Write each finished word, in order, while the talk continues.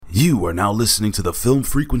You are now listening to the Film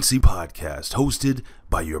Frequency Podcast, hosted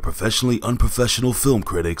by your professionally unprofessional film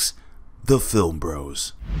critics, the Film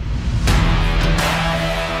Bros.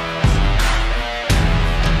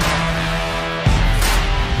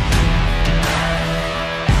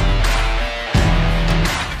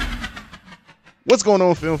 What's going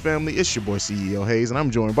on, film family? It's your boy CEO Hayes, and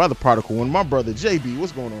I'm joined by the prodigal one, my brother JB.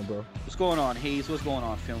 What's going on, bro? What's going on, Hayes? What's going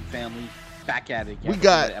on, film family? Back at it again. We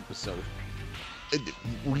got another episode.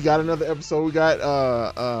 We got another episode. We got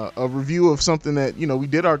a review of something that we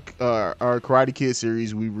did our Karate Kid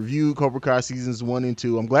series. We reviewed Cobra Kai seasons 1 and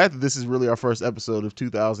 2. I'm glad that this is really our first episode of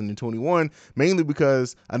 2021, mainly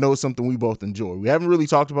because I know it's something we both enjoy. We haven't really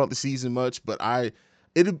talked about the season much, but I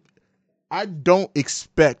don't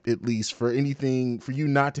expect, at least, for anything for you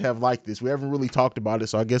not to have liked this. We haven't really talked about it,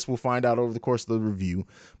 so I guess we'll find out over the course of the review.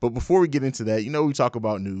 But before we get into that, we talk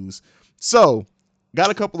about news. So, got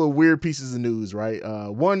a couple of weird pieces of news, right?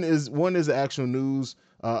 One is actual news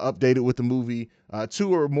updated with the movie.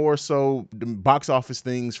 Two are more so the box office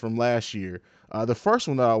things from last year. The first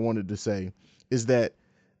one that I wanted to say is that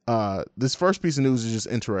this first piece of news is just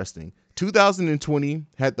interesting. 2020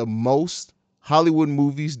 had the most Hollywood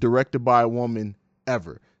movies directed by a woman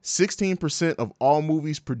ever. 16% of all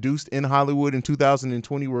movies produced in Hollywood in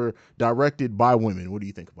 2020 were directed by women. What do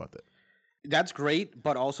you think about that? That's great,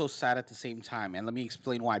 but also sad at the same time. And let me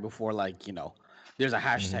explain why before, there's a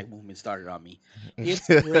hashtag movement started on me. It's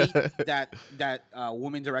great that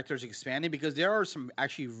women directors expanding, because there are some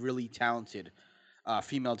actually really talented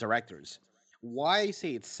female directors. Why I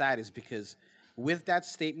say it's sad is because with that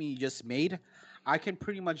statement you just made, I can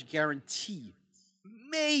pretty much guarantee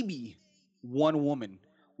maybe one woman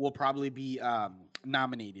will probably be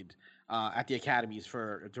nominated at the Academies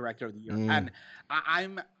for Director of the Year. And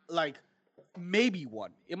I'm like, maybe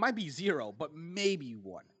one. It might be zero, but maybe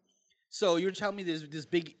one. So you're telling me there's this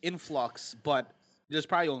big influx, but there's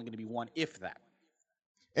probably only going to be one, if that.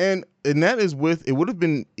 And that is with, it would have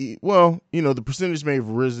been, well, the percentage may have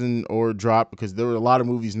risen or dropped because there were a lot of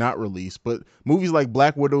movies not released, but movies like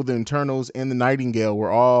Black Widow, The Internals, and The Nightingale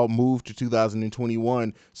were all moved to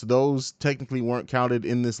 2021. So those technically weren't counted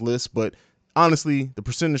in this list, but honestly, the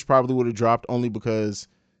percentage probably would have dropped only because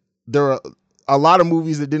there are a lot of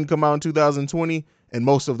movies that didn't come out in 2020, and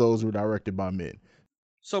most of those were directed by men.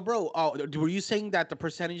 So, bro, were you saying that the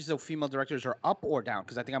percentages of female directors are up or down?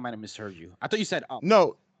 Because I think I might have misheard you. I thought you said up.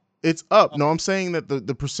 No, it's up. No, I'm saying that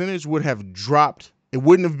the percentage would have dropped. It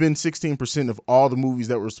wouldn't have been 16% of all the movies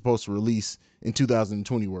that were supposed to release in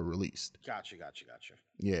 2020 were released. Gotcha.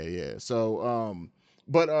 Yeah. So,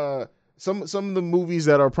 some of the movies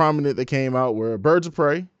that are prominent that came out were Birds of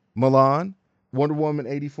Prey, Milan, Wonder Woman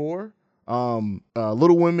 84,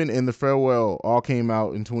 Little Women, and The Farewell all came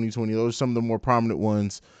out in 2020. Those are some of the more prominent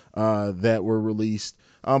ones that were released.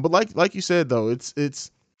 But like you said though, and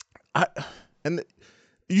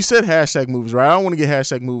you said hashtag movies, right? I don't want to get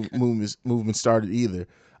hashtag movement started either.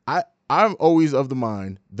 I'm always of the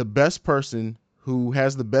mind the best person who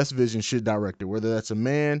has the best vision should direct it, whether that's a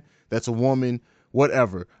man, that's a woman,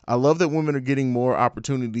 whatever. I love that women are getting more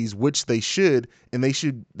opportunities, which they should, and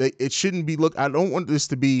it shouldn't be, I don't want this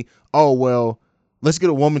to be, oh, well, let's get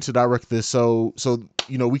a woman to direct this so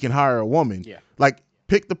we can hire a woman. Yeah. Like,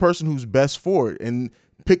 pick the person who's best for it and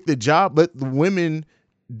pick the job. Let the women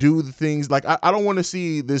do the things. Like, I don't want to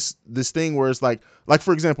see this thing where it's like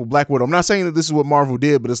for example, Black Widow. I'm not saying that this is what Marvel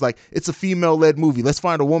did, but it's like, it's a female-led movie. Let's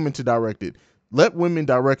find a woman to direct it. Let women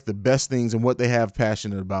direct the best things and what they have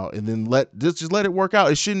passionate about, and then just let it work out.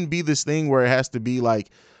 It shouldn't be this thing where it has to be like,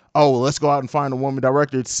 oh, well, let's go out and find a woman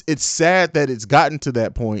director. It's sad that it's gotten to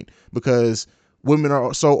that point because women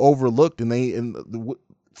are so overlooked, and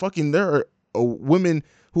there are women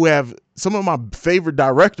who have some of my favorite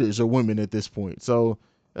directors are women at this point. So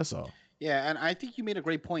that's all. Yeah, and I think you made a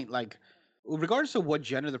great point. Like, regardless of what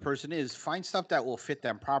gender the person is, find stuff that will fit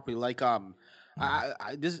them properly. Like, I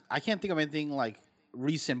can't think of anything like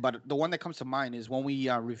recent, but the one that comes to mind is when we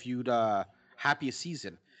reviewed Happiest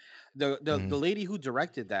Season. The lady who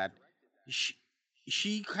directed that,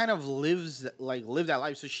 she kind of lived that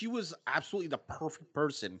life. So she was absolutely the perfect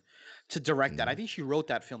person to direct that. I think she wrote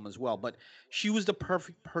that film as well, but she was the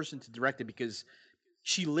perfect person to direct it because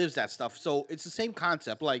she lives that stuff. So it's the same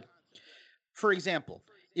concept. Like, for example,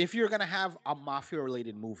 if you're gonna have a mafia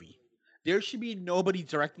related movie, there should be nobody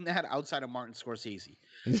directing that outside of Martin Scorsese.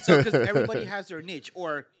 So, because everybody has their niche,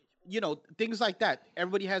 or, things like that.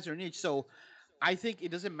 Everybody has their niche. So I think it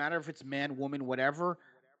doesn't matter if it's man, woman, whatever.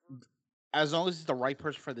 As long as it's the right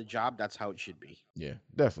person for the job, that's how it should be. Yeah,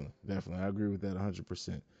 definitely. I agree with that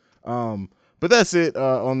 100%. But that's it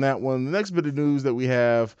on that one. The next bit of news that we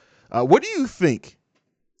have, what do you think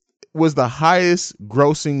was the highest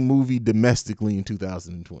grossing movie domestically in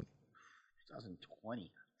 2020?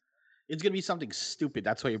 2020. It's gonna be something stupid.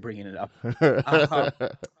 That's why you're bringing it up.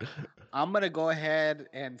 I'm gonna go ahead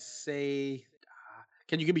and say.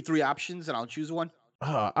 Can you give me 3 options and I'll choose one?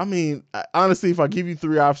 I mean, honestly, if I give you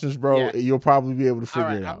 3 options, bro, Yeah. you'll probably be able to figure All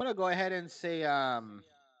right, it I'm out. gonna go ahead and say.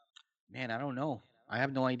 Man, I don't know. I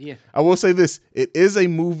have no idea. I will say this: it is a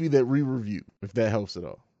movie that we reviewed. If that helps at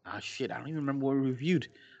all. Ah, shit. I don't even remember what we reviewed.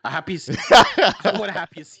 What Happiest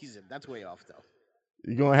Season? That's way off though.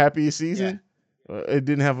 You going Happiest Season? It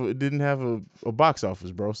didn't have a box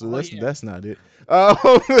office, bro. So that's not it.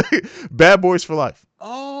 Bad Boys for Life.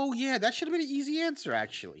 Oh yeah, that should have been an easy answer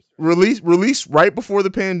actually. Released right before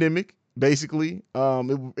the pandemic. Basically,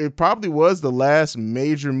 it probably was the last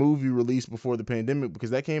major movie released before the pandemic because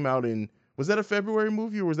that came out in. Was that a February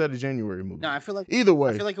movie or was that a January movie? No, I feel like either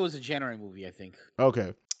way. I feel like it was a January movie. I think.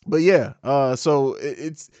 Okay, but yeah. So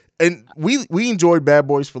and we enjoyed Bad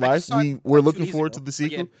Boys for Life. We're looking forward to the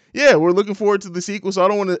sequel. Yeah, we're looking forward to the sequel. So I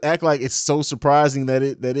don't want to act like it's so surprising that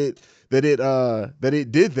it did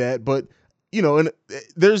that. But you know, and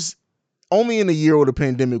there's only in a year with a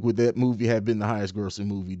pandemic would that movie have been the highest grossing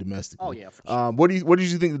movie domestically. Oh yeah, for sure. What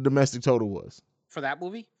did you think the domestic total was for that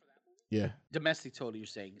movie? Yeah, domestic total. You're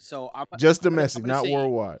saying so? Just domestic, not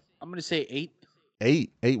worldwide. I'm gonna say 8.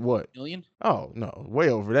 8 what? Million? Oh no, way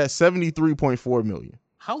over that. 73.4 million.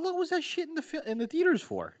 How long was that shit in the theaters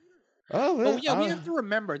for? Oh yeah, we have to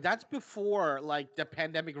remember that's before like the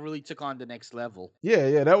pandemic really took on the next level.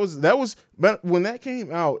 Yeah, that was. But when that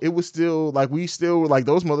came out, it was still like we still were like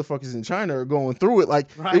those motherfuckers in China are going through it. Like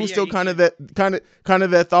it was still kind of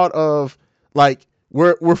that thought of like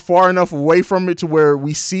we're far enough away from it to where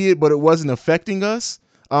we see it, but it wasn't affecting us.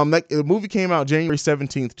 Like the movie came out January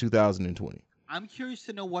 17th, 2020. I'm curious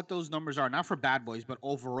to know what those numbers are, not for Bad Boys, but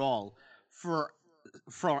overall for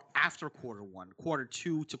after Q1,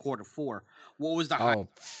 Q2 to Q4. What was the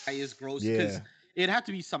highest gross? Because it had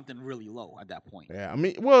to be something really low at that point. Yeah, I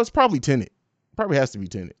mean, well, it's probably Tenet. Probably has to be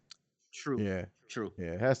Tenet. True. Yeah. True.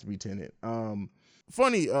 Yeah, it has to be Tenet.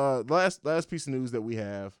 Funny. Last piece of news that we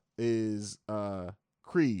have is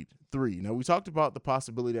Creed 3. Now we talked about the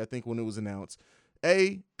possibility. I think when it was announced,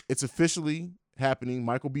 it's officially happening.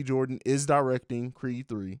 Michael B. Jordan is directing Creed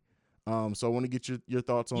 3. So I want to get your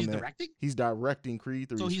thoughts on that. He's directing? He's directing Creed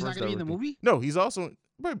 3. So he's not going to be in the movie? No, he's also.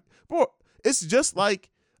 But it's just like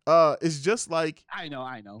I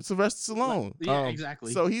know. Sylvester Stallone. Yeah,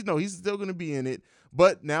 exactly. So he's still going to be in it,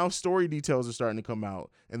 but now story details are starting to come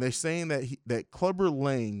out, and they're saying that Clubber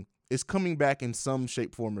Lang is coming back in some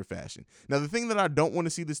shape, form, or fashion. Now, the thing that I don't want to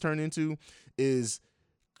see this turn into is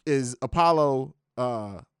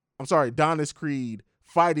Adonis Creed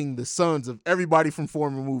fighting the sons of everybody from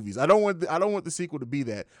former movies. I don't want the sequel to be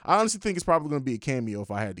that. I honestly think it's probably going to be a cameo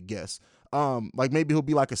if I had to guess. Like maybe he'll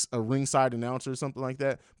be like a ringside announcer or something like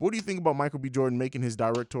that. But what do you think about Michael B. Jordan making his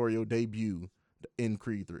directorial debut in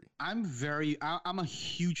Creed 3? I'm a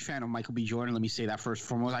huge fan of Michael B. Jordan. Let me say that first and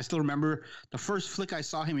foremost. I still remember the first flick I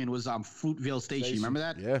saw him in was Fruitvale Station. Remember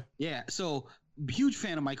that? Yeah. Yeah. So huge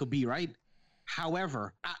fan of Michael B. Right.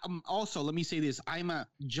 However, also let me say this: I'm a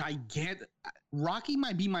gigantic. Rocky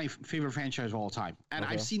might be my favorite franchise of all time, and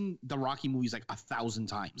I've seen the Rocky movies like 1,000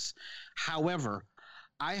 times. However,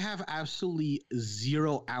 I have absolutely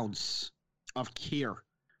 0 ounce of care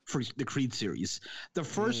for the Creed series. The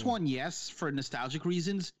first one, yes, for nostalgic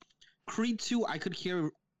reasons. Creed 2, I could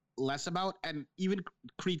care less about, and even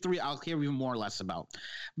Creed 3, I'll care even more or less about,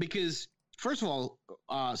 because. First of all,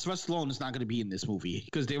 Sylvester Stallone is not going to be in this movie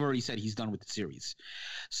because they've already said he's done with the series.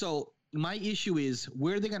 So my issue is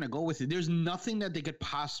where are they going to go with it? There's nothing that they could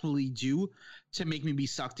possibly do to make me be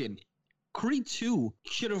sucked in. Creed 2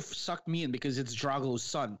 should have sucked me in because it's Drago's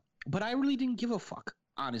son. But I really didn't give a fuck,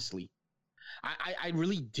 honestly. I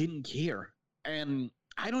really didn't care. And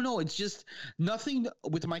I don't know. It's just nothing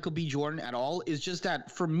with Michael B. Jordan at all. It's just that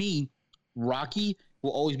for me, Rocky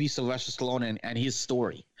will always be Sylvester Stallone and his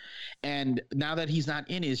story. And now that he's not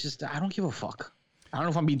in it, it's just, I don't give a fuck. I don't know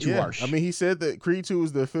if I'm being too harsh. I mean, he said that Creed 2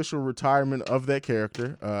 was the official retirement of that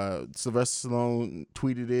character. Sylvester Stallone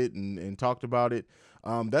tweeted it and talked about it.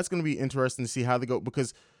 That's going to be interesting to see how they go,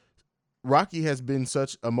 because Rocky has been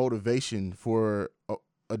such a motivation for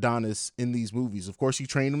Adonis in these movies. Of course, he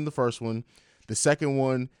trained him the first one. The second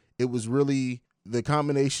one, it was really the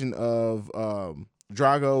combination of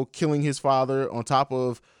Drago killing his father on top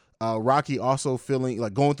of Rocky also feeling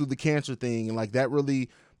like going through the cancer thing, and like that really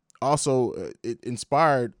also it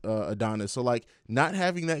inspired Adonis. So like not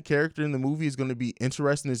having that character in the movie is going to be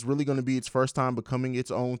interesting. It's really going to be its first time becoming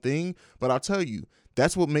its own thing. But I'll tell you,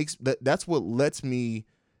 that's what lets me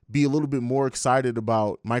be a little bit more excited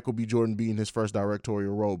about Michael B. Jordan being his first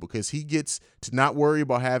directorial role, because he gets to not worry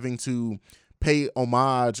about having to pay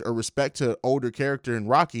homage or respect to older character in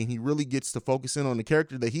Rocky, and he really gets to focus in on the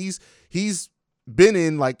character that he's been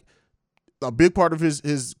in, like, a big part of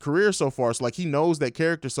his career so far. So like, he knows that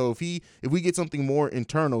character. So if we get something more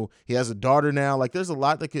internal, he has a daughter now. Like, there's a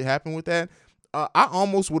lot that could happen with that. I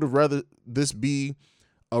almost would have rather this be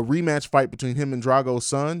a rematch fight between him and Drago's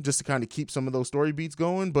son, just to kind of keep some of those story beats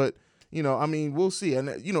going. But, you know, I mean, we'll see.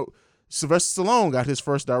 And, you know, Sylvester Stallone got his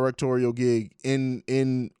first directorial gig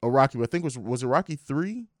in a Rocky. I think was it Rocky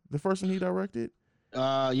 3, the first one he directed?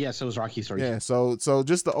 Yes, it was Rocky 3. Yeah, so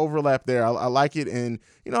just the overlap there, I like it. And,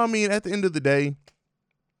 you know, I mean, at the end of the day,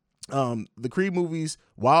 the Creed movies,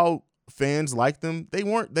 while fans like them, they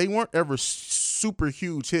weren't ever super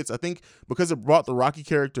huge hits. I think because it brought the Rocky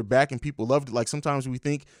character back and people loved it. Like, sometimes we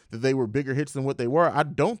think that they were bigger hits than what they were. I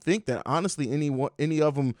don't think that, honestly, any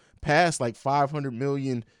of them passed like 500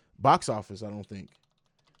 million box office. I don't think.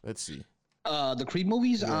 Let's see. The Creed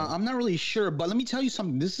movies, Yeah. I'm not really sure, but let me tell you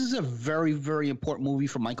something. This is a very, very important movie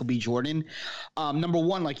for Michael B. Jordan. Number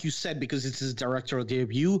one, like you said, because it's his directorial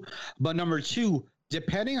debut. But number two,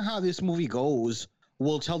 depending on how this movie goes,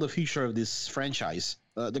 will tell the future of this franchise,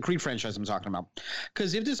 the Creed franchise I'm talking about.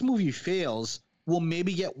 Because if this movie fails, we'll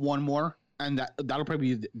maybe get one more, and that'll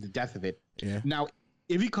probably be the death of it. Yeah. Now,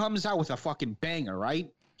 if he comes out with a fucking banger,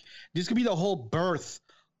 right? This could be the whole birth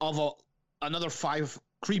of another 5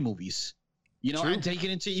 Creed movies. You know, True. and take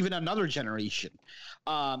it into even another generation.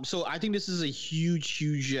 So I think this is a huge,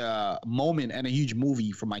 huge moment and a huge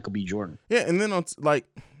movie for Michael B. Jordan. Yeah, and then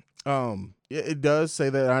it does say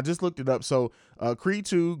that. I just looked it up. So Creed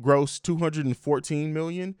 2 grossed 214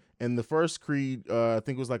 million, and the first Creed I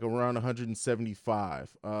think was like around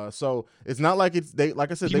 175. So it's not like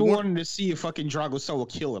like I said, People they wanted to see if fucking Drago will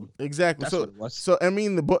kill him. Exactly. That's so what it was. So I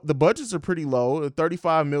mean, the budgets are pretty low,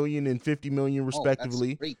 35 million and 50 million respectively.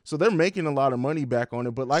 That's great. So they're making a lot of money back on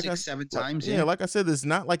it. But like 6-7 times. Yeah, like I said, it's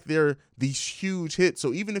not like they're these huge hits.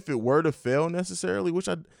 So even if it were to fail necessarily, which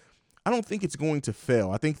I don't think it's going to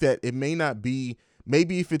fail. I think that it may not be.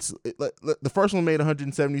 Maybe if the first one made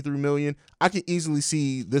 173 million, I could easily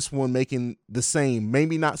see this one making the same.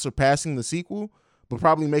 Maybe not surpassing the sequel, but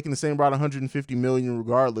probably making the same, about 150 million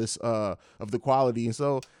regardless of the quality. And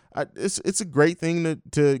so it's a great thing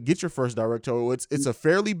to get your first directorial. It's a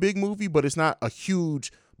fairly big movie, but it's not a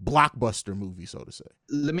huge blockbuster movie, so to say.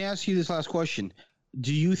 Let me ask you this last question.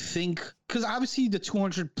 Do you think, because obviously the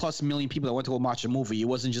 200 plus million people that went to go watch the movie, it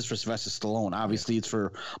wasn't just for Sylvester Stallone. Obviously, it's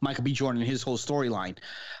for Michael B. Jordan and his whole storyline.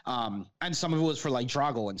 And some of it was for like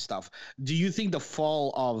Drago and stuff. Do you think the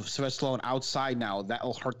fall of Sylvester Stallone outside now,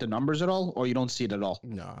 that'll hurt the numbers at all, or you don't see it at all?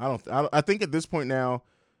 No, I don't. I think at this point now,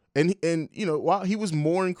 and you know, while he was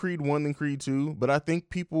more in Creed 1 than Creed 2, but I think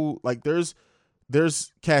people, like, there's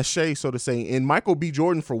cachet, so to say, in Michael B.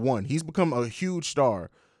 Jordan. For one, he's become a huge star.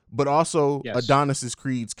 But also, yes, Adonis is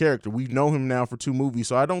Creed's character. We know him now for 2 movies,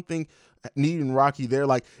 so I don't think needing Rocky there.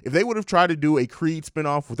 Like, if they would have tried to do a Creed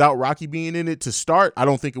spinoff without Rocky being in it to start, I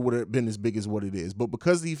don't think it would have been as big as what it is. But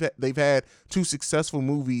because they've had 2 successful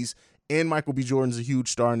movies and Michael B. Jordan's a huge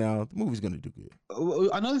star now, the movie's going to do good.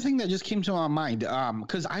 Another thing that just came to my mind,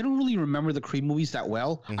 because I don't really remember the Creed movies that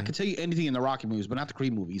well. Mm-hmm. I can tell you anything in the Rocky movies, but not the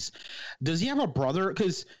Creed movies. Does he have a brother?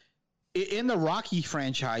 Because in the Rocky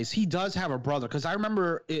franchise, he does have a brother, because I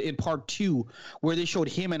remember in part 2 where they showed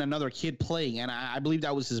him and another kid playing, and I believe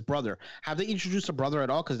that was his brother. Have they introduced a brother at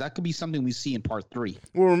all? Because that could be something we see in part 3.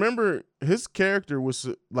 Well, remember, his character was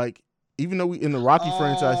like, even though in the Rocky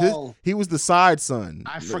franchise, he was the side son.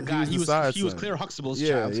 I forgot. He was Claire Huxtable's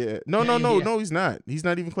child. Yeah. No, he's not. He's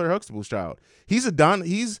not even Claire Huxtable's child. He's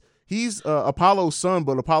Apollo's son,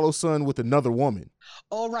 but Apollo's son with another woman.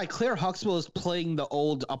 Oh, right. Claire Huxtable is playing the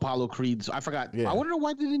old Apollo Creed's. I forgot. Yeah. I wonder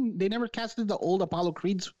why they never casted the old Apollo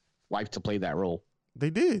Creed's wife to play that role. They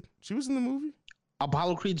did. She was in the movie.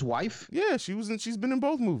 Apollo Creed's wife? Yeah, she's been in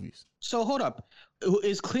both movies. So hold up.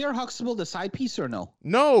 Is Claire Huxtable the side piece or no?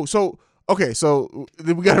 No. So we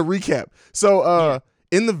got to recap. So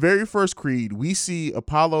in the very first Creed, we see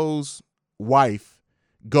Apollo's wife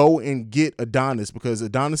go and get Adonis, because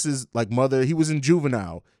Adonis's like mother, he was in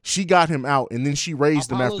juvenile. She got him out, and then she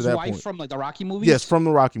raised him after that wife point. From like the Rocky movies? Yes, from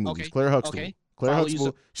the Rocky movies. Okay. Claire Huxtable. Okay. Claire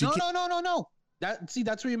Huxtable. No.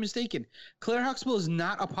 That's where you're mistaken. Claire Huxtable is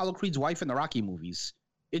not Apollo Creed's wife in the Rocky movies.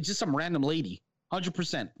 It's just some random lady.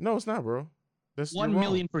 100%. No, it's not, bro. That's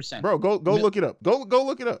 1,000,000%. Bro, go look it up. Go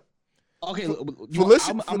look it up. Okay.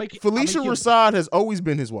 Felicia Rashad has always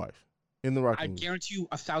been his wife in the Rocky movies. I guarantee you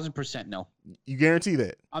 1,000% no. You guarantee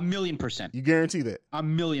that? 1,000,000%. You guarantee that?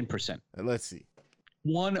 1,000,000%. Let's see.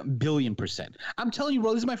 1,000,000,000%. I'm telling you,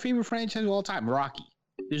 bro, this is my favorite franchise of all time, Rocky.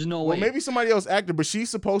 There's no way. Well, maybe somebody else acted, but she's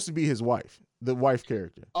supposed to be his wife, the wife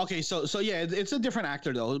character. Okay, so yeah, it's a different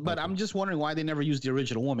actor though. But okay. I'm just wondering why they never used the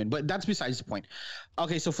original woman. But that's besides the point.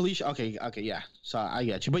 Okay, so Felicia. Okay, yeah. So I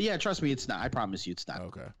get you. But yeah, trust me, it's not. I promise you, it's not.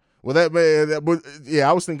 Okay. Well, yeah,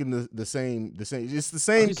 I was thinking the same. It's the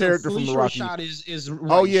same character from the Rocky. Rashad is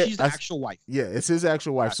right. Oh yeah, she's the actual wife. Yeah, it's his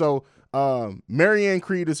actual wife. Gotcha. So, Marianne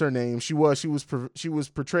Creed is her name. She was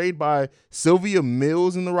portrayed by Sylvia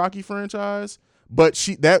Mills in the Rocky franchise, but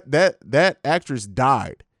that actress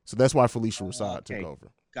died, so that's why Felicia Rashad took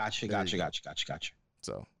over. Gotcha.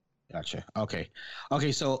 So, gotcha. Okay.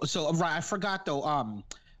 So right, I forgot though.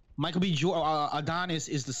 Michael B. Adonis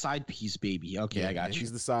is the side piece, baby. Okay, yeah, I got you.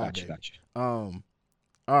 He's the side. Gotcha. All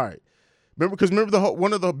right. Remember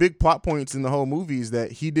one of the big plot points in the whole movie is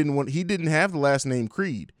that he didn't have the last name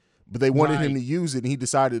Creed, but they wanted him to use it, and he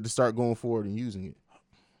decided to start going forward and using it.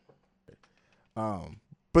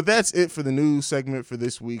 But that's it for the news segment for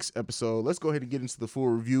this week's episode. Let's go ahead and get into the full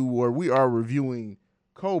review where we are reviewing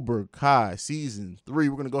Cobra Kai Season 3.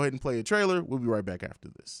 We're going to go ahead and play a trailer. We'll be right back after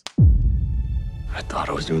this. I thought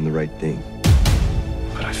I was doing the right thing,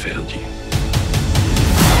 but I failed you.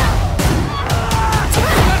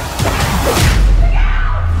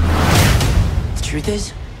 The truth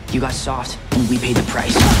is, you got soft, and we paid the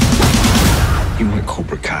price. You want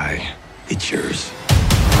Cobra Kai, it's yours.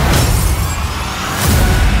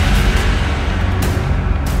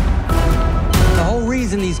 The whole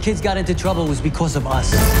reason these kids got into trouble was because of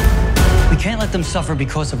us. We can't let them suffer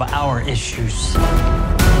because of our issues.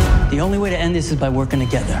 The only way to end this is by working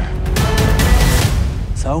together.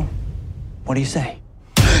 So, what do you say?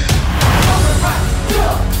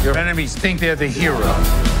 Your enemies think they're the hero,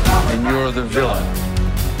 and you're the villain.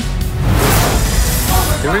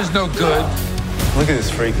 There is no good. Look at this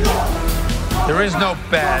freak. There is no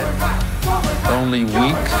bad. Only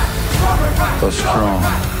weak or strong.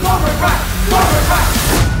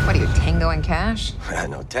 What are you, Tango and Cash?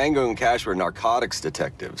 No, Tango and Cash were narcotics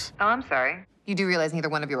detectives. Oh, I'm sorry. You do realize neither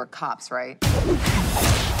one of you are cops, right? I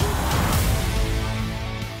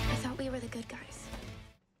thought we were the good guys.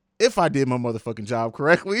 If I did my motherfucking job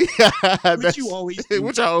correctly, which you always do.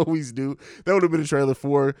 Which I always do. That would have been a trailer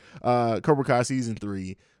for Cobra Kai Season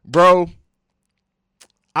 3. Bro,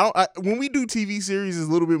 when we do TV series, it's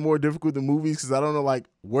a little bit more difficult than movies because I don't know like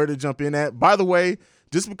where to jump in at. By the way,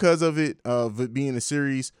 just because of it being a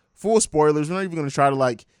series, full spoilers, we're not even going to try to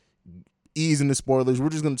like ease into spoilers. We're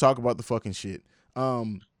just going to talk about the fucking shit.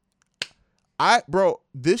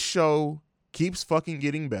 This show keeps fucking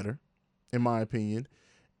getting better, in my opinion.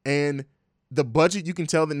 And the budget, you can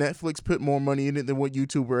tell that Netflix put more money in it than what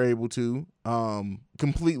YouTube were able to,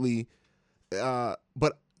 completely. But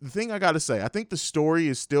the thing I got to say, I think the story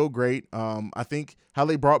is still great. I think how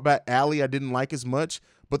they brought back Allie, I didn't like as much.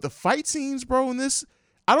 But the fight scenes, bro, in this,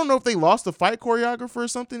 I don't know if they lost the fight choreographer or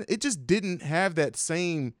something. It just didn't have that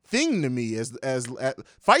same thing to me as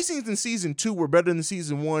fight scenes in season 2 were better than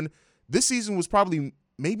season 1. This season was probably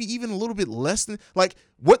maybe even a little bit less than like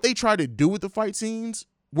what they tried to do with the fight scenes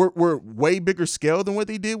were way bigger scale than what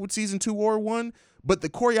they did with season 2 or 1. But the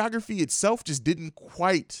choreography itself just didn't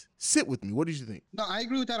quite sit with me. What did you think? No, I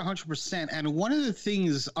agree with that 100%. And one of the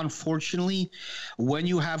things, unfortunately, when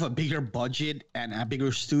you have a bigger budget and a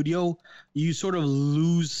bigger studio, you sort of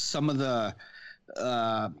lose some of the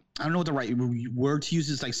I don't know what the right word to use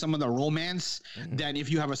is, like some of the romance than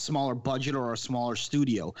if you have a smaller budget or a smaller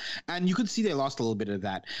studio. And you could see they lost a little bit of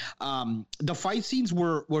that. The fight scenes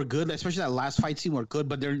were good, especially that last fight scene were good,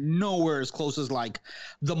 but they're nowhere as close as like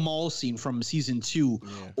the mall scene from season 2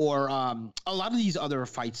 or a lot of these other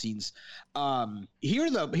fight scenes.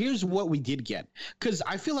 Here's what we did get, because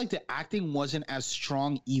I feel like the acting wasn't as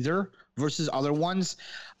strong either versus other ones.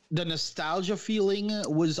 The nostalgia feeling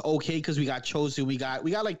was okay because we got Chosen. We got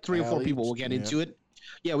like 3 or 4 people. We'll get into it.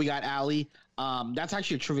 Yeah, we got Allie. That's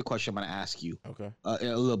actually a trivia question I'm gonna ask you. Okay. A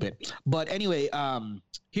little bit. But anyway,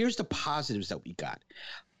 here's the positives that we got.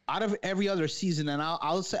 Out of every other season, and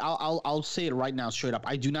I'll say it right now straight up.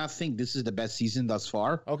 I do not think this is the best season thus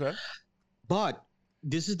far. Okay. But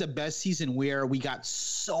this is the best season where we got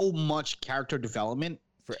so much character development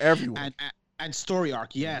for everyone. And story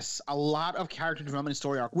arc, yes, a lot of character development and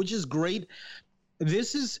story arc, which is great.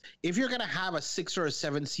 This is, if you're gonna have a 6 or a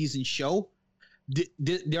 7 season show,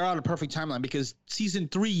 they're on a perfect timeline, because season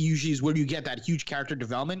 3 usually is where you get that huge character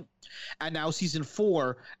development, and now season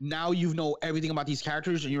 4, now you know everything about these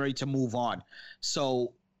characters and you're ready to move on.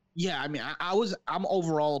 So yeah, I mean, I'm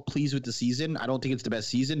overall pleased with the season. I don't think it's the best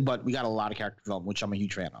season, but we got a lot of character development, which I'm a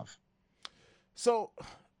huge fan of. So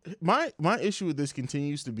my issue with this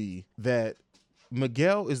continues to be that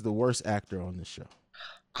Miguel is the worst actor on this show.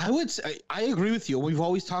 I would say I agree with you. We've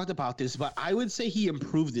always talked about this, but I would say he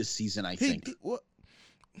improved this season. I think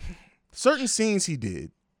certain scenes he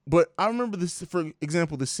did, but I remember this. For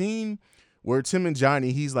example, the scene where Tim and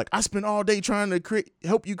Johnny, he's like, "I spent all day trying to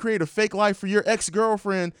help you create a fake life for your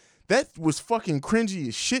ex-girlfriend." That was fucking cringy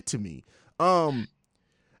as shit to me.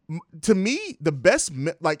 To me, the best,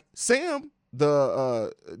 like Sam,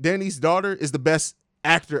 the Danny's daughter, is the best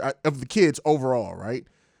actor of the kids overall, right?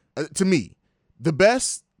 To me, the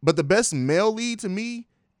best male lead to me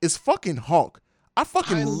is fucking Hawk. I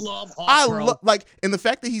love Hawk, bro. And the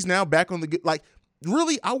fact that he's now back on the good, like,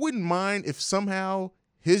 really, I wouldn't mind if somehow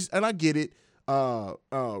and I get it,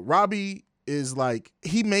 Robbie is like,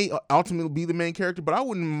 he may ultimately be the main character, but I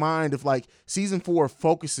wouldn't mind if like season 4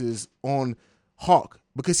 focuses on Hawk,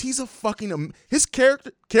 because he's a fucking his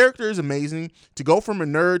character is amazing. To go from a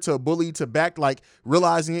nerd to a bully to back, like,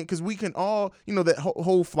 realizing it, because we can all, that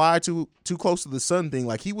whole fly too close to the sun thing,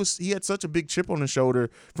 like he had such a big chip on his shoulder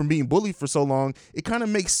from being bullied for so long. It kind of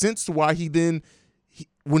makes sense to why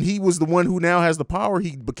when he was the one who now has the power,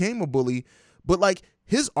 he became a bully. But like,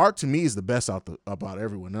 his arc to me is the best about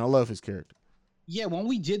everyone, and I love his character. Yeah, when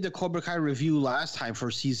we did the Cobra Kai review last time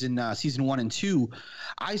for season 1 and 2,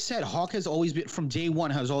 I said Hawk has always been, from day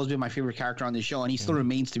one, has always been my favorite character on the show, and he still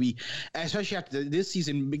remains to be, especially after this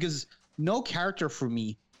season, because no character for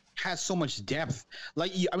me has so much depth.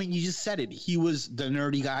 Like, you just said it. He was the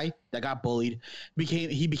nerdy guy that got bullied.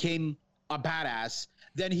 He became a badass.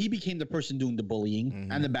 Then he became the person doing the bullying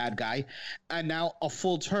and the bad guy, and now a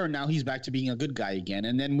full turn. Now he's back to being a good guy again.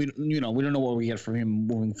 And then we don't know what we get from him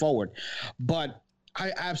moving forward. But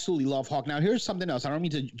I absolutely love Hawk. Now here's something else. I don't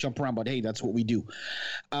mean to jump around, but hey, that's what we do.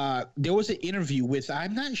 There was an interview with,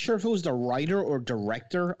 I'm not sure if it was the writer or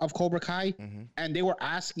director of Cobra Kai, and they were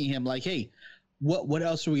asking him like, hey, what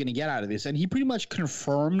else are we gonna get out of this? And he pretty much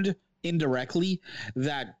confirmed indirectly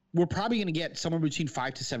that we're probably gonna get somewhere between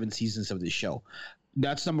 5 to 7 seasons of this show.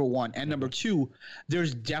 That's number one. And number two,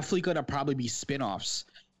 there's definitely going to probably be spinoffs.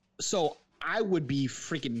 So I would be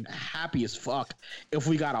freaking happy as fuck if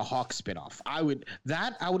we got a Hawk spinoff. I would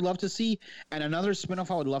love to see. And another spinoff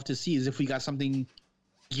I would love to see is if we got something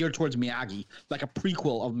geared towards Miyagi, like a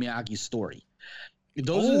prequel of Miyagi's story.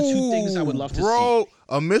 Those are the two things I would love to see. Bro,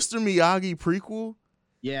 a Mr. Miyagi prequel?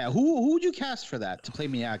 Yeah. Who would you cast for that, to play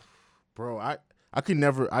Miyagi? Bro, I could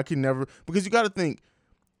never, because you got to think,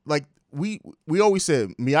 like, we always said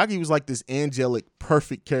Miyagi was like this angelic,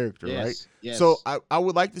 perfect character, right? Yes. So I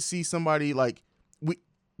would like to see somebody like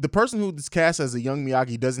the person who is cast as a young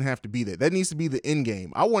Miyagi doesn't have to be that. That needs to be the end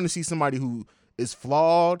game. I want to see somebody who is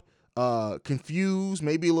flawed, confused,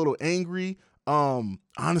 maybe a little angry.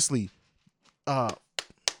 Honestly,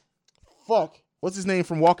 what's his name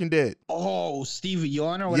from Walking Dead? Oh, Steve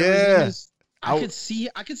Yeun or whatever his name is. I could see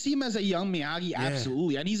him as a young Miyagi,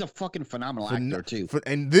 absolutely, and he's a fucking phenomenal actor too.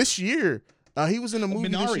 And this year, he was in a movie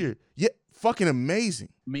this year. Yeah, fucking amazing.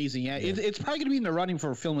 Amazing, yeah. It's probably gonna be in the running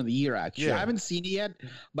for Film of the Year. Actually, I haven't seen it yet,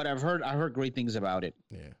 but I've heard great things about it.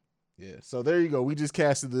 Yeah. So there you go. We just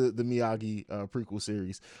casted the Miyagi prequel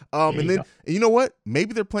series. And then you know what?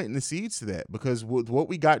 Maybe they're planting the seeds to that, because with what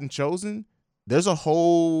we got in Chosen, there's a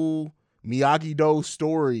whole Miyagi-Do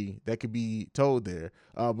story that could be told there.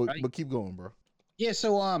 But keep going, bro. Yeah,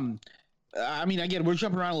 so again, we're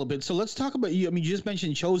jumping around a little bit. So let's talk about you. You just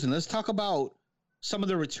mentioned Chosen. Let's talk about some of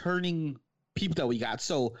the returning people that we got.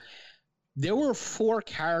 So there were 4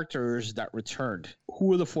 characters that returned. Who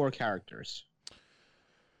were the 4 characters?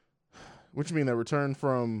 What you mean that returned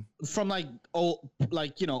from the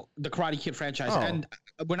Karate Kid franchise? And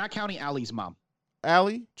we're not counting Allie's mom.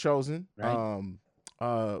 Allie, Chosen. Right.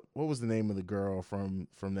 What was the name of the girl from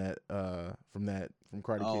Karate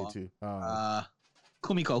Kid 2?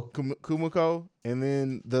 Kumiko, and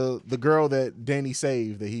then the girl that Danny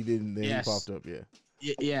saved that he didn't. Then he popped up.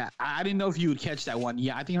 Yeah. I didn't know if you would catch that one.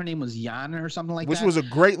 Yeah, I think her name was Yana or something like that. Which was a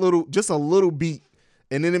great just a little beat,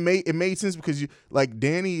 and then it made sense because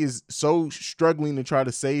Danny is so struggling to try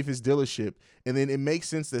to save his dealership, and then it makes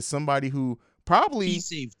sense that somebody who probably he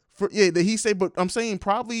saved. That he saved, but I'm saying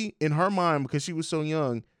probably in her mind, because she was so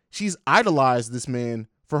young, she's idolized this man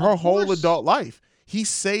for her whole adult life. He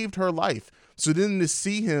saved her life. So then to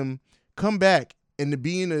see him come back and to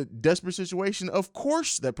be in a desperate situation, of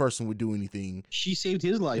course that person would do anything. She saved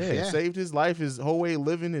his life. Yeah. Saved his life, his whole way of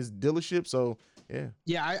living, his dealership. So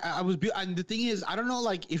yeah. I was, and the thing is, I don't know,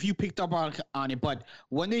 like, if you picked up on it, but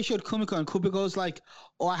when they showed Kumiko and Kumiko's like,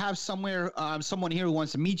 oh, I have someone here who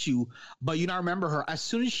wants to meet you, but you not remember her. As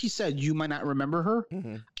soon as she said you might not remember her,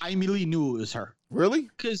 I immediately knew it was her. Really?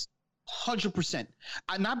 Because 100%,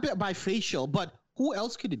 not by facial, but who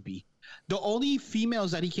else could it be? The only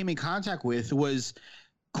females that he came in contact with was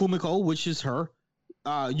Kumiko, which is her,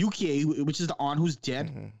 Yukie, which is the aunt who's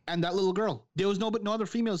dead, and that little girl. There was no other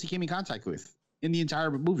females he came in contact with in the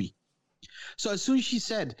entire movie. So as soon as she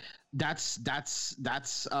said that's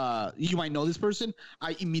you might know this person,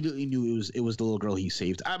 I immediately knew it was the little girl he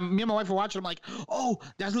saved. Me and my wife were watching. I'm like, oh,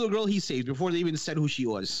 that's the little girl he saved before they even said who she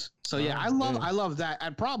was. So yeah, I love that.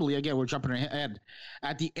 And probably again, we're jumping ahead.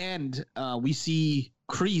 At the end, we see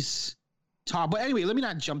Kreese talk. But anyway, let me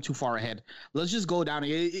not jump too far ahead. Let's just go down.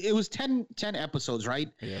 It was 10 episodes, right?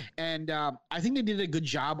 Yeah. And I think they did a good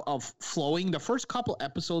job of flowing. The first couple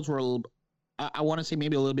episodes were a little, I want to say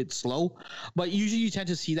maybe a little bit slow, but usually you tend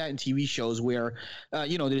to see that in TV shows where,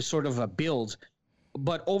 there's sort of a build.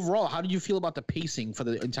 But overall, how did you feel about the pacing for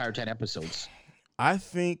the entire 10 episodes? I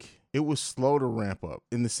think it was slow to ramp up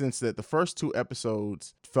in the sense that the first 2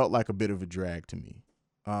 episodes felt like a bit of a drag to me.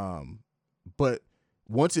 But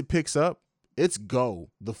once it picks up, it's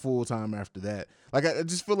go the full time after that. Like, I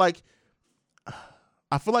just feel like,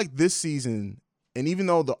 this season, and even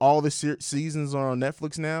though all the seasons are on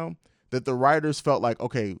Netflix now, that the writers felt like,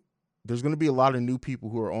 okay, there's going to be a lot of new people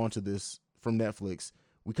who are onto this from Netflix.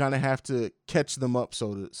 We kind of have to catch them up,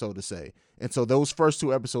 so to say. And so those first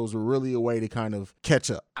 2 episodes were really a way to kind of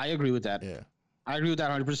catch up. I agree with that. Yeah. I agree with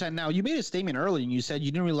that 100%. Now, you made a statement earlier, and you said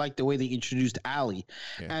you didn't really like the way they introduced Allie.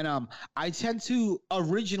 Yeah. And I tend to,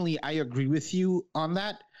 originally, I agree with you on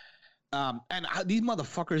that. These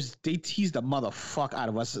motherfuckers, they teased the motherfuck out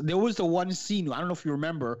of us. There was the one scene, I don't know if you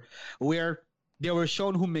remember, where they were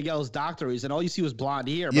showing who Miguel's doctor is, and all you see was blonde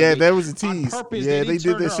hair. Yeah, that was a tease. Purpose, yeah, they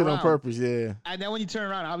did that shit on purpose. Yeah. And then when you turn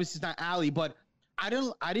around, obviously it's not Allie, but I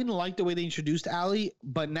didn't like the way they introduced Allie,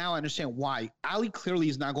 but now I understand why. Allie clearly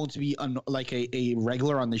is not going to be like a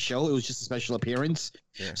regular on the show. It was just a special appearance.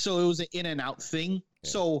 Yeah. So it was an in and out thing. Yeah.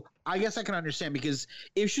 So I guess I can understand, because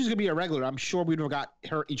if she was going to be a regular, I'm sure we would have got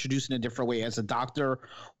her introduced in a different way as a doctor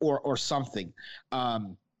or something.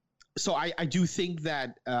 So I do think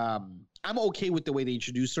that I'm okay with the way they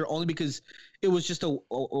introduced her, only because it was just a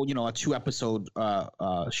 2 episode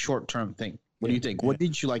short term thing. What do you think? What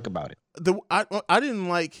did you like about it? I didn't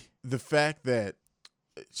like the fact that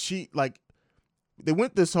they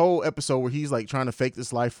went this whole episode where he's like trying to fake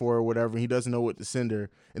this life for her or whatever. And he doesn't know what to send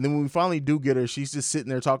her. And then when we finally do get her, she's just sitting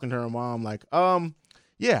there talking to her mom like,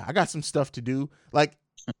 yeah, I got some stuff to do. Like,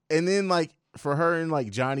 and then like for her and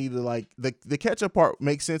like Johnny to like the catch up part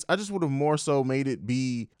makes sense. I just would have more so made it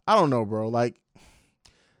be, I don't know, bro. Like,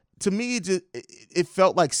 to me, it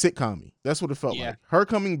felt like sitcom-y. That's what it felt like. Her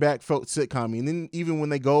coming back felt sitcom-y. And then even when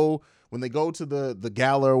they go to the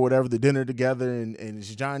gala or whatever, the dinner together, and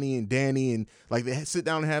it's Johnny and Danny, and like they sit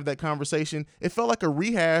down and have that conversation, it felt like a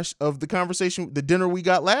rehash of the the dinner we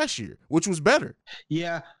got last year, which was better.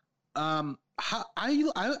 Yeah. I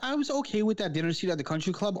was okay with that dinner scene at the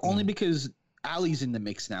country club, only because Allie's in the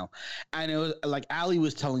mix now, and it was like Allie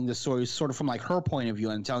was telling the story sort of from like her point of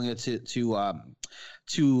view and telling it to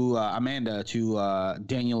Amanda, to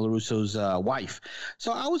Daniel LaRusso's wife.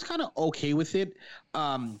 So I was kind of okay with it.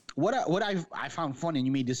 What I found fun, and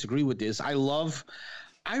you may disagree with this, I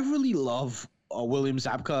really love William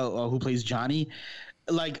Zabka, who plays Johnny.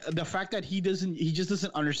 Like the fact that he just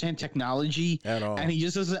doesn't understand technology at all, and he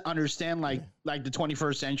just doesn't understand like the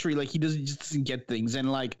 21st century. Like he just doesn't get things,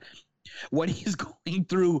 and like when he's going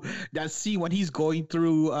through that scene, when he's going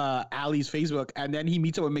through Allie's Facebook, and then he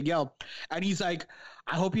meets up with Miguel, and he's like,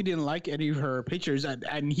 I hope you didn't like any of her pictures,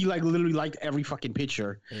 and he like literally liked every fucking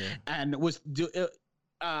picture, and was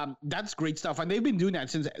that's great stuff, and they've been doing that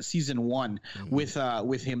since season 1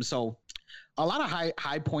 with him. So a lot of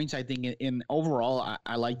high points, I think, in overall.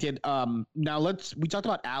 I liked it. Now we talked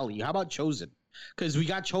about Allie. How about Chosen? Because we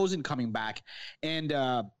got Chosen coming back, and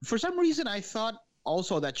for some reason I thought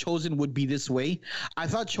also that Chosen would be this way. I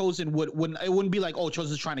thought Chosen it wouldn't be like, oh,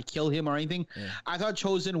 Chosen's trying to kill him or anything. I thought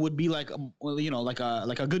Chosen would be like like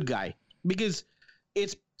a good guy, because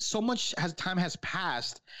it's so much time has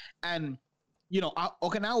passed, and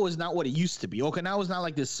Okinawa is not what it used to be. Okinawa is not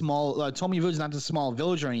like this small Tomi Village is not this small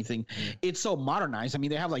village or anything. It's so modernized. I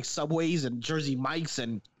mean, they have like Subways and Jersey Mike's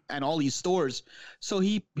and all these stores. So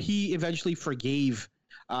he eventually forgave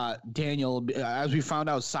Daniel. As we found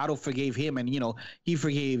out, Sato forgave him, and he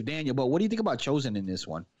forgave Daniel. But what do you think about Chosen in this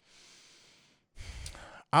one?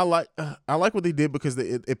 I like what they did, because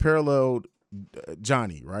it paralleled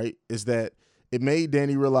Johnny, right? Is that it made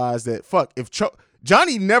Danny realize that if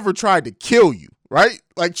Johnny never tried to kill you, right?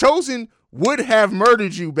 Like Chosen would have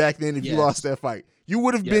murdered you back then if you lost that fight. You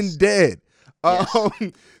would have been dead.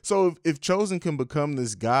 So if Chosen can become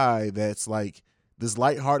this guy that's like this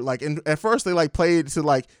lighthearted, like, and at first they like played to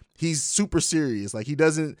like he's super serious, like he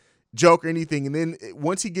doesn't, joke or anything. And then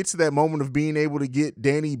once he gets to that moment of being able to get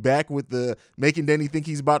Danny back with the making Danny think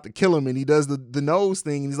he's about to kill him, and he does the nose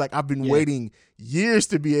thing, and he's like, I've been waiting years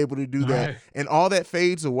to be able to do that. Right. And all that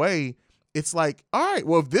fades away. It's like, all right,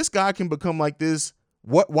 well, if this guy can become like this,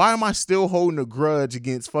 why am I still holding a grudge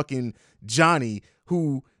against fucking Johnny,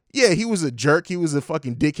 who, yeah, he was a jerk, he was a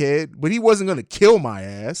fucking dickhead, but he wasn't gonna kill my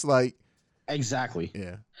ass. Like, exactly.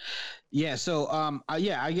 Yeah. So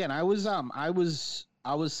again, I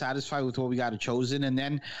was satisfied with what we got chosen. And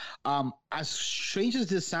then as strange as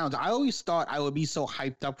this sounds, I always thought I would be so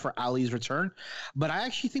hyped up for Ali's return, but I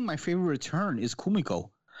actually think my favorite return is Kumiko.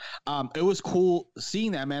 It was cool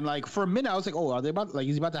seeing that, man. Like, for a minute I was like, oh, are they about, like,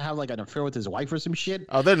 he's about to have like an affair with his wife or some shit?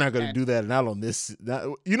 Oh, they're not gonna do that, not on this.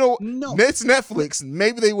 You know, no, it's Netflix.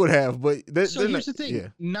 Maybe they would have, but so here's the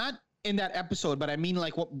thing, not in that episode, but I mean,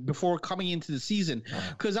 like, before coming into the season,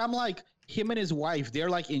 because I'm like, him and his wife, they're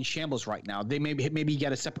like in shambles right now. They maybe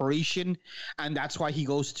get a separation, and that's why he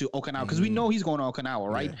goes to Okinawa, because we know he's going to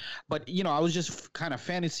Okinawa, right? But you know, I was just kind of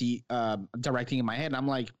fantasy directing in my head, and I'm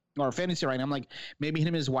like, or fantasy right now, I'm like, maybe him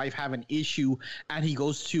and his wife have an issue, and he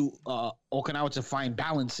goes to Okinawa to find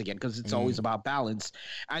balance again, because it's always about balance.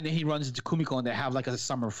 And then he runs into Kumiko, and they have like a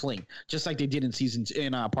summer fling, just like they did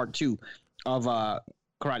in part 2 of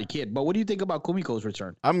Karate Kid. But what do you think about Kumiko's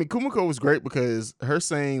return? I mean, Kumiko was great because her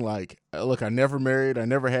saying, like, look, I never married, I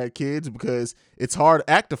never had kids, because it's hard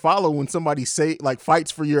act to follow when somebody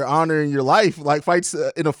fights for your honor in your life, like fights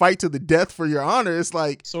in a fight to the death for your honor. It's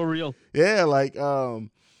like so real. Yeah, like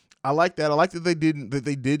I like that. I like that they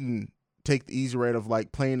didn't take the easy route of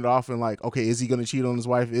like playing it off and like, okay, is he gonna cheat on his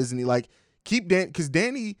wife? Isn't he? Like, keep Dan, because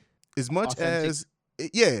Danny, as much authentic. As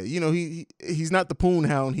you know, he's not the poon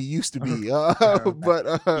hound he used to be.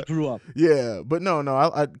 But he grew up. Yeah, but no,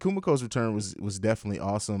 Kumiko's return was definitely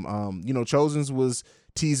awesome. You know, Chosen's was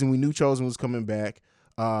teasing. We knew Chosen was coming back.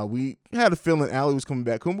 We had a feeling Ali was coming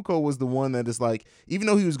back. Kumiko was the one that is like, even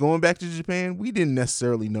though he was going back to Japan, we didn't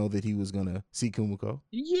necessarily know that he was gonna see Kumiko.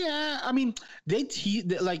 Yeah, I mean, they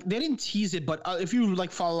didn't tease it, but if you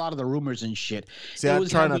like follow a lot of the rumors and shit, see, I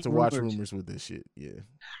try not to watch rumors with this shit. Yeah.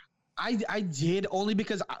 I did, only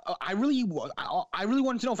because I really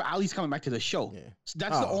wanted to know if Ali's coming back to the show. Yeah. So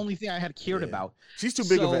that's the only thing I had cared about. She's too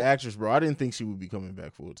big of an actress, bro. I didn't think she would be coming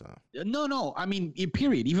back full time. No. I mean,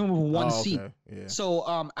 period. Even with one scene. Yeah.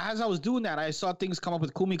 So as I was doing that, I saw things come up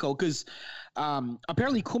with Kumiko, because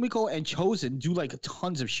apparently Kumiko and Chosen do like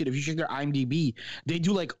tons of shit. If you check their IMDb, they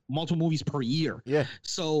do like multiple movies per year. Yeah.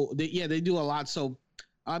 So they do a lot. So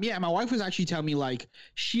my wife was actually telling me, like,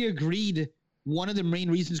 she agreed. One of the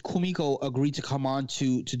main reasons Kumiko agreed to come on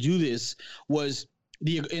to do this was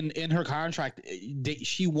in her contract,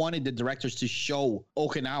 she wanted the directors to show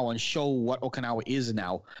Okinawa and show what Okinawa is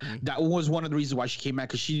now. Mm-hmm. That was one of the reasons why she came back,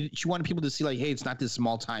 because she wanted people to see, like, hey, it's not this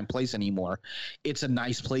small time place anymore. It's a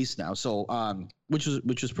nice place now. So which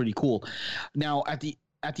was pretty cool. Now at the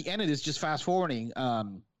end of this, just fast forwarding,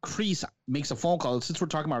 Kreese makes a phone call. Since we're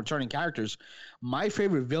talking about returning characters, my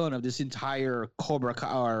favorite villain of this entire Cobra Kai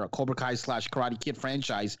 / Karate Kid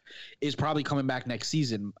franchise is probably coming back next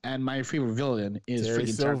season, and my favorite villain is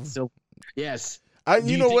freaking Terry Silver. Yes.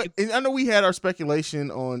 You know what? I know we had our speculation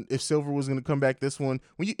on if Silver was going to come back this one.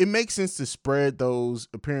 It makes sense to spread those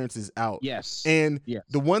appearances out. Yes. And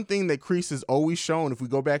the one thing that Kreese has always shown, if we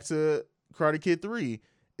go back to Karate Kid 3,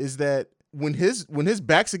 is that when his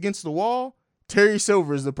back's against the wall, Terry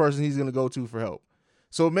Silver is the person he's going to go to for help.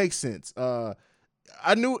 So it makes sense.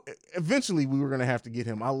 I knew eventually we were going to have to get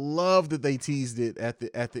him. I love that they teased it at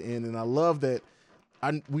the end, and I love that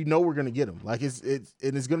we know we're going to get him. Like, it's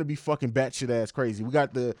going to be fucking batshit ass crazy. We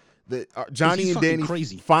got the Johnny and Danny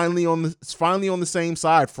finally on the same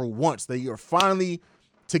side for once. They are finally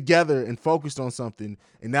together and focused on something,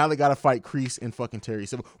 and now they got to fight Kreese and fucking Terry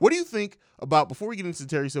Silver. What do you think about, before we get into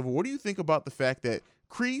Terry Silver, what do you think about the fact that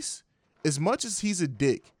Kreese, as much as he's a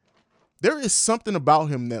dick, there is something about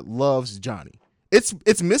him that loves Johnny?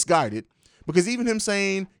 It's misguided, because even him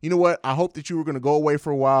saying, you know what, I hope that you were going to go away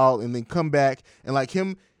for a while and then come back, and like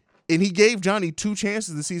him, and he gave Johnny 2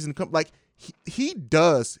 chances this season to come, like he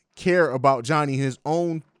does care about Johnny in his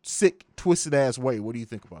own sick, twisted ass way. What do you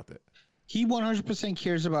think about that? He 100%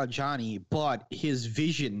 cares about Johnny, but his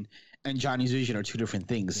vision and Johnny's vision are 2 different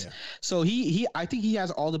things. Yeah. So I think he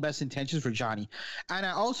has all the best intentions for Johnny. And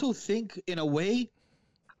I also think, in a way,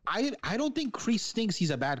 I don't think Kreese thinks he's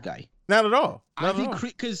a bad guy. Not at all. I think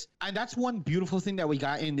because, and that's one beautiful thing that we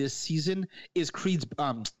got in this season, is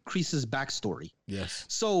Kreese's backstory. Yes.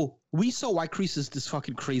 So we saw why Kreese is this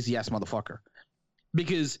fucking crazy ass motherfucker,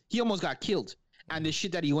 because he almost got killed and the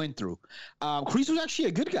shit that he went through. Kreese was actually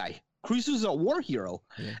a good guy. Kreese was a war hero,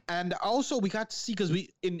 and also we got to see because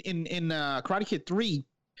we in Karate Kid 3,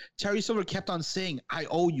 Terry Silver kept on saying, "I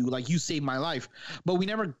owe you, like you saved my life," but we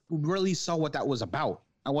never really saw what that was about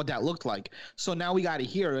and what that looked like. So now we got to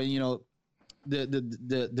hear, and the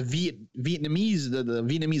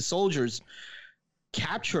Vietnamese soldiers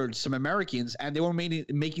captured some Americans, and they were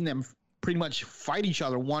making them pretty much fight each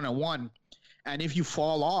other one-on-one. And if you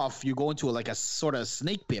fall off, you go into a sort of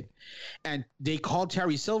snake pit. And they called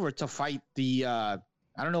Terry Silver to fight the I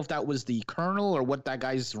don't know if that was the colonel or what that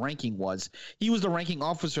guy's ranking was. He was the ranking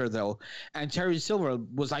officer, though. And Terry Silver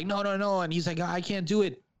was like, no. And he's like, I can't do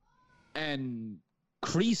it. And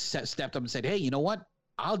Kreese stepped up and said, hey, you know what?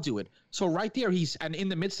 I'll do it. So right there, and in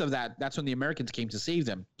the midst of that, that's when the Americans came to save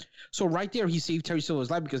them. So right there, he saved Terry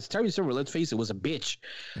Silver's life because Terry Silver, let's face it, was a bitch.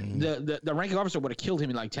 The ranking officer would have killed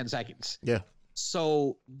him in like 10 seconds. Yeah.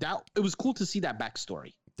 So it was cool to see that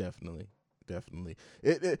backstory. Definitely.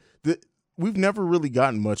 We've never really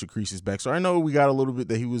gotten much of Kreese's backstory. I know we got a little bit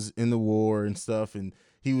that he was in the war and stuff, and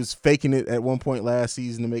he was faking it at one point last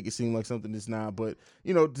season to make it seem like something that's not. But,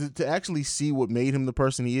 to actually see what made him the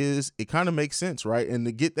person he is, it kind of makes sense, right? And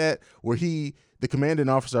to get that where the commanding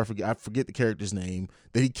officer, I forget the character's name,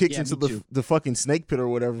 that he kicks into the fucking snake pit or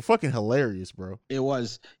whatever, fucking hilarious, bro. It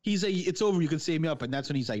was. It's over, you can save me up. And that's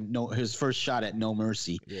when he's like, no, his first shot at No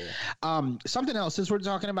Mercy. Yeah. Something else, since we're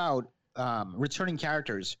talking about returning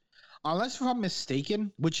characters, unless if I'm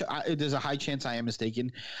mistaken, which there's a high chance I am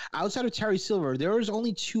mistaken, outside of Terry Silver, there is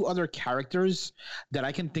only 2 other characters that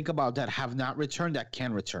I can think about that have not returned that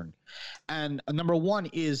can return. And number 1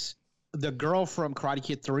 is the girl from Karate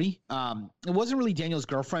Kid 3. It wasn't really Daniel's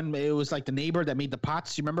girlfriend. It was like the neighbor that made the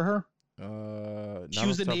pots. You remember her? She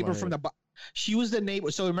was the neighbor from she was the neighbor.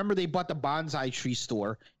 So remember they bought the bonsai tree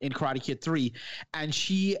store in Karate Kid 3, and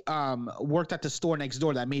she worked at the store next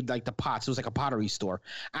door that made like the pots. It was like a pottery store.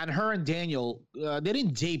 And her and Daniel, they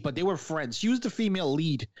didn't date, but they were friends. She was the female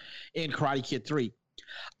lead in Karate Kid 3.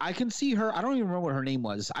 I can see her. I don't even remember what her name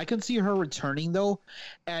was. I can see her returning though,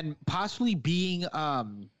 and possibly being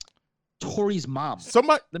Tori's mom.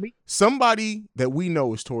 Somebody that we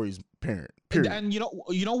know is Tori's parent. Period. And you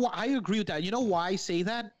know what? I agree with that. You know why I say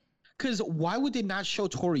that? Because why would they not show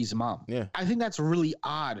Tori's mom? Yeah. I think that's really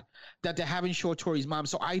odd that they haven't shown Tori's mom.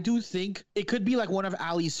 So I do think it could be like one of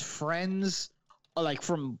Ali's friends, like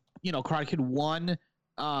from Karate Kid 1.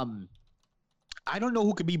 I don't know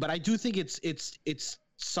who could be, but I do think it's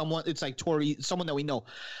someone. It's like Tori, someone that we know.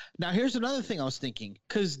 Now here's another thing I was thinking,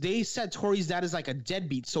 because they said Tori's dad is like a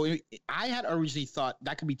deadbeat. So I had originally thought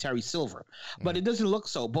that could be Terry Silver, but it doesn't look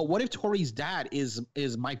so. But what if Tori's dad is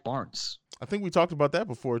Mike Barnes? I think we talked about that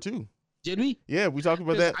before too. Did we? Yeah, we talked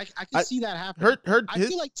about that. I can see that happening. I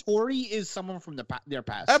feel like Tori is someone from their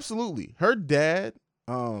past. Absolutely. Her dad,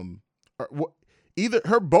 both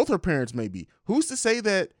her parents may be. Who's to say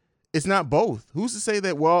that it's not both? Who's to say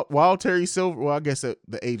that while Terry Silver, well, I guess that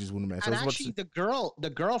the ages wouldn't match. And actually, the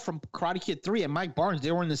girl from Karate Kid 3 and Mike Barnes,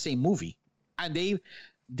 they were in the same movie, and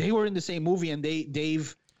they were in the same movie, and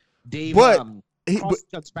Dave.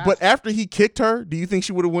 But after he kicked her, do you think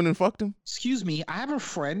she would have went and fucked him? Excuse me. I have a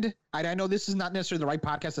friend. I know this is not necessarily the right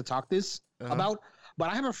podcast to talk this about, but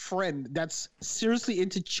I have a friend that's seriously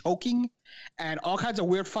into choking and all kinds of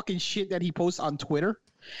weird fucking shit that he posts on Twitter.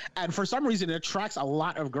 And for some reason, it attracts a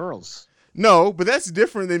lot of girls. No, but that's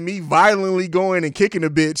different than me violently going and kicking a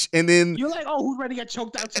bitch, and then you're like, "Oh, who's ready to get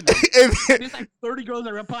choked out tonight?" There's like 30 girls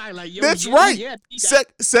that reply, like, "Yo, that's right." Yeah,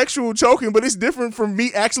 sexual choking, but it's different from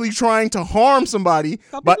me actually trying to harm somebody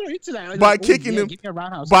by kicking them,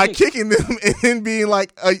 kicking them, and then being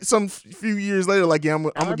like, some few years later, like, "Yeah, I'm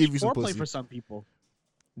gonna give you some pussy." For some people,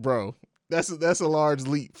 bro, that's a large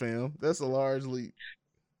leap, fam. That's a large leap.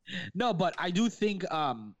 No, but I do think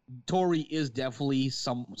Tori is definitely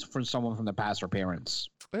someone from the past, her parents.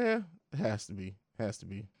 Yeah, it has to be.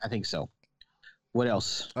 I think so. What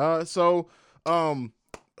else? What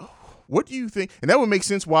do you think? And that would make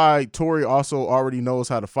sense why Tori also already knows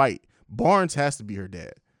how to fight. Barnes has to be her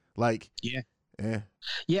dad. Like, yeah,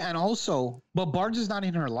 and also, but Barnes is not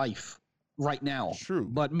in her life right now. True.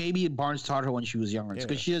 But maybe Barnes taught her when she was younger.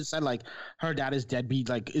 Because she has said, like, her dad is deadbeat.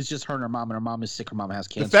 Like, it's just her and her mom is sick. Her mom has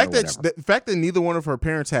cancer. The fact that neither one of her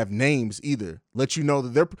parents have names either lets you know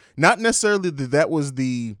that they're not necessarily that was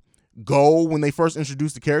the goal when they first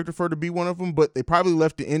introduced the character for her to be one of them, but they probably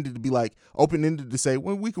left it ended to be like open-ended to say,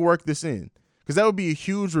 well, we can work this in. Because that would be a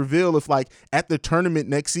huge reveal if, like, at the tournament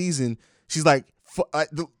next season, she's like, because,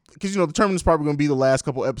 the tournament's probably going to be the last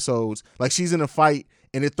couple episodes. Like, she's in a fight,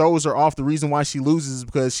 and it throws her off. The reason why she loses is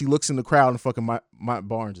because she looks in the crowd and fucking Mike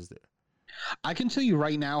Barnes is there. I can tell you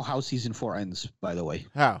right now how season 4 ends, by the way.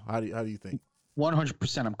 How do you think?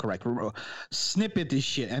 100% I'm correct. Snippet this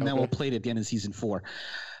shit, and then we'll play it at the end of season 4.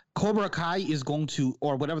 Cobra Kai is going to,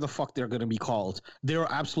 or whatever the fuck they're going to be called, they're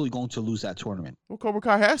absolutely going to lose that tournament. Well, Cobra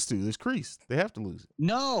Kai has to. There's Kreese. They have to lose it.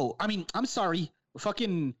 No, I mean, I'm sorry.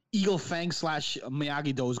 Fucking Eagle Fang /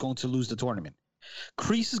 Miyagi-Do is going to lose the tournament.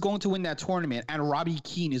 Kreese is going to win that tournament, and Robbie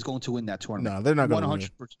Keane is going to win that tournament. No, they're not going to win.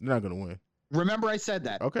 They're not going to win. Remember I said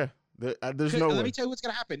that. Okay. There's no way. Let me tell you what's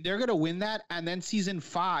going to happen. They're going to win that, and then season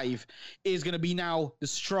 5 is going to be now the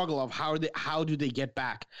struggle of how do they get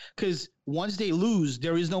back. Because once they lose,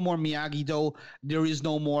 there is no more Miyagi-Do. There is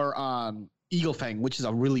no more Eagle Fang, which is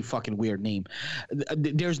a really fucking weird name.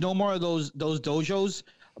 There's no more of those dojos,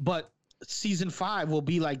 but season 5 will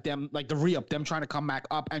be like them, like the re-up, them trying to come back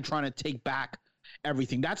up and trying to take back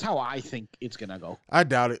everything. That's how I think it's going to go. I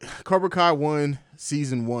doubt it. Cobra Kai won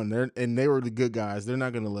season 1, and they were the good guys. They're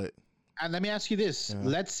not going to let. And let me ask you this.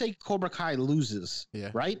 Let's say Cobra Kai loses,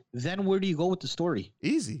 right? Then where do you go with the story?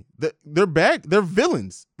 Easy. They're back. They're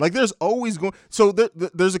villains. Like, there's always going. So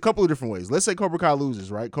there's a couple of different ways. Let's say Cobra Kai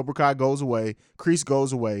loses, right? Cobra Kai goes away. Kreese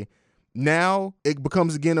goes away. Now it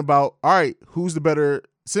becomes again about, all right, who's the better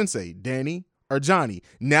sensei, Danny or Johnny?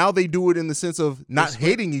 Now they do it in the sense of not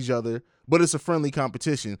hating each other, but it's a friendly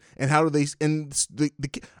competition. And how do they? And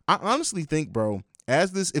I honestly think, bro,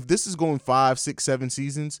 if this is going 5, 6, 7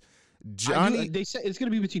 seasons. They said it's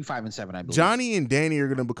going to be between 5 and 7, I believe. Johnny and Danny are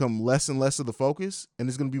going to become less and less of the focus, and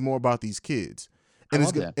it's going to be more about these kids. And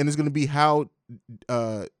it's going to be how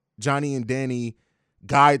Johnny and Danny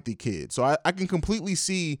guide the kids. So I can completely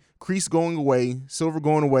see Kreese going away, Silver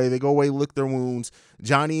going away. They go away, lick their wounds.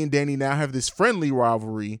 Johnny and Danny now have this friendly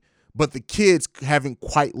rivalry, but the kids haven't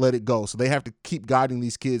quite let it go. So they have to keep guiding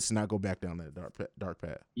these kids to not go back down that dark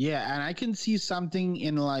path. Yeah, and I can see something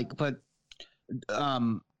in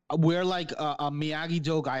where like a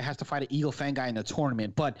Miyagi-Do guy has to fight an Eagle Fang guy in a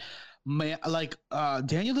tournament, but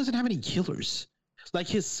Daniel doesn't have any killers. Like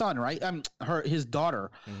his son, right? His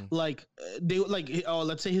daughter. Let's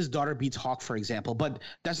say his daughter beats Hawk, for example, but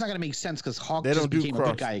that's not gonna make sense because Hawk just became a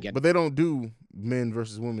good guy again. But they don't do men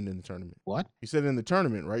versus women in the tournament. What? You said in the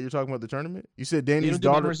tournament, right? You're talking about the tournament. You said Danny's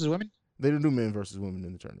daughter versus women. They don't do men versus women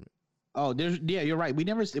in the tournament. Oh, you're right. We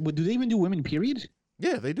never. Do they even do women? Period.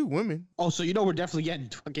 Yeah, they do women. Oh, so we're definitely getting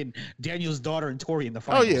fucking Daniel's daughter and Tori in the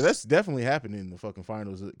finals. Oh yeah, that's definitely happening in the fucking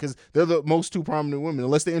finals because they're the most 2 prominent women,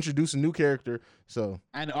 unless they introduce a new character. So.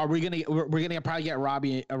 And are we're gonna probably get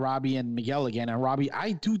Robbie and Miguel again? And Robbie,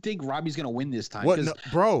 I do think Robbie's gonna win this time. What, no,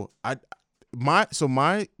 bro?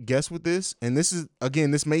 My guess with this, and this is again,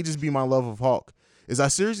 this may just be my love of Hawk, is I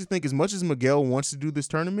seriously think as much as Miguel wants to do this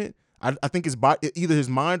tournament, I think either his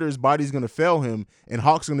mind or his body's going to fail him, and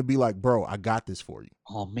Hawk's going to be like, bro, I got this for you.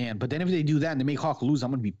 Oh, man. But then if they do that and they make Hawk lose, I'm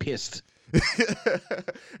going to be pissed.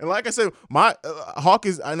 And like I said, my Hawk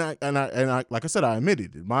is, and I like I said, I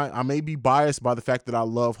admitted it. I may be biased by the fact that I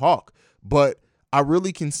love Hawk, but I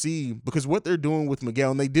really can see, because what they're doing with Miguel,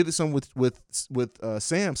 and they did it some with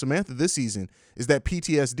Samantha this season, is that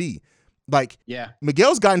PTSD. Like,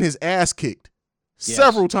 Miguel's gotten his ass kicked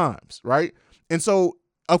several times, right? And so,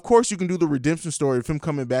 of course, you can do the redemption story of him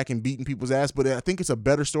coming back and beating people's ass, but I think it's a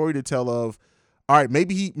better story to tell of, all right,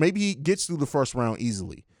 maybe he gets through the first round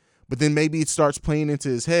easily, but then maybe it starts playing into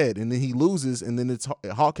his head, and then he loses, and then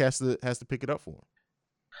Hawk has to pick it up for him.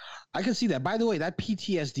 I can see that. By the way, that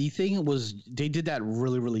PTSD thing they did that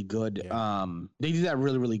really, really good. Yeah. They did that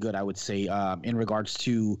really, really good, I would say, in regards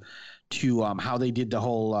to how they did the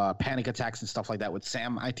whole panic attacks and stuff like that with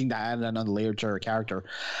Sam. I think that added another layer to her character.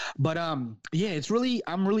 But I'm really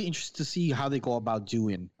interested to see how they go about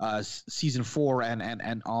doing season 4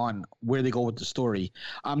 and on, where they go with the story.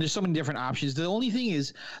 There's so many different options. The only thing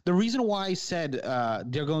is, the reason why I said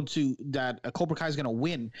that Cobra Kai is going to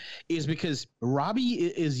win is because Robbie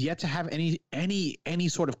is yet to have any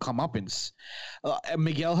sort of comeuppance.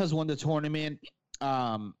 Miguel has won the tournament.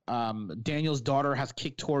 Daniel's daughter has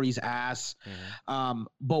kicked Tori's ass. Mm-hmm.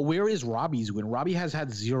 But where is Robbie's win? Robbie has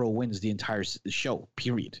had 0 wins the entire show,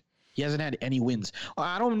 period. He hasn't had any wins.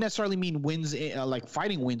 I don't necessarily mean wins like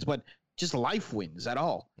fighting wins, but just life wins at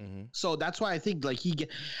all. Mm-hmm. So that's why I think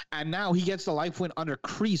and now he gets the life win under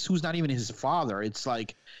Kreese, who's not even his father. It's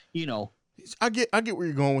like, I get where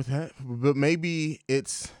you're going with that, but maybe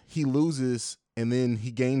it's he loses and then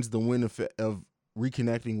he gains the win of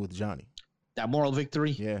reconnecting with Johnny. That moral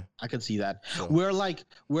victory, yeah, I could see that. So. Where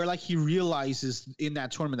he realizes in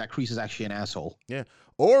that tournament that Kreese is actually an asshole. Yeah,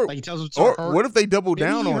 or like he tells him what if they double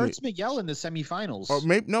down on it? He hurts Miguel in the semifinals. Or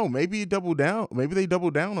maybe double down. Maybe they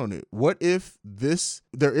double down on it. What if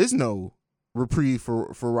there is no reprieve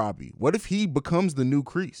for Robbie? What if he becomes the new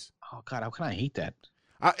Kreese? Oh God, how can I hate that?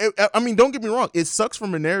 I mean, don't get me wrong. It sucks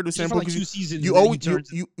from a narrative standpoint because you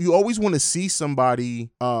always want to see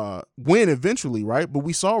somebody win eventually, right? But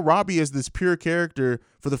we saw Robbie as this pure character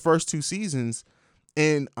for the first 2 seasons,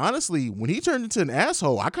 and honestly, when he turned into an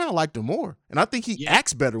asshole, I kind of liked him more, and I think he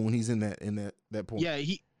acts better when he's in that point.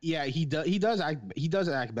 He does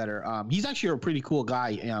act better. He's actually a pretty cool guy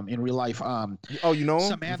in real life. Oh, you know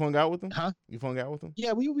him? You hung out with him? Huh? You hung out with him?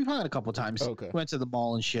 Yeah, we've hung out a couple times. Okay. Went to the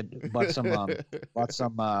mall and shit. Bought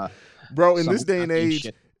some Bro, in this day and age,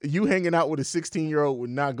 you hanging out with a 16-year-old would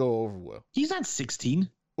not go over well. He's not 16.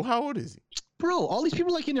 Well, how old is he? Bro, all these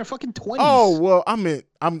people like in their fucking 20s. Oh, well, I'm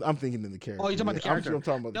thinking in the character. Oh, you're talking about the character? I'm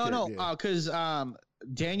talking about the character. No, because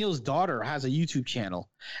Daniel's daughter has a YouTube channel,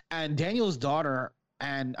 and Daniel's daughter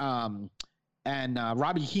and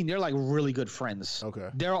Robbie Keane, they're like really good friends. Okay.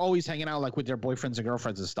 They're always hanging out like with their boyfriends and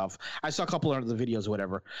girlfriends and stuff. I saw a couple of the videos,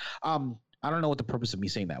 whatever. I don't know what the purpose of me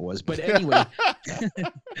saying that was, but anyway.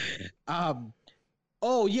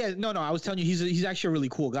 Oh yeah, no, I was telling you he's actually a really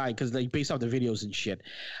cool guy because like based off the videos and shit.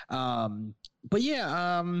 But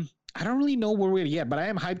yeah, I don't really know where we're gonna get, but I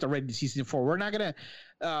am hyped already to season 4. We're not gonna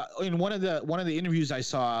in one of the interviews I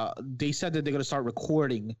saw, they said that they're gonna start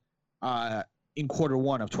recording in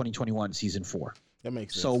Q1 of 2021, season 4. That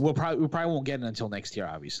makes sense. So we probably won't get it until next year,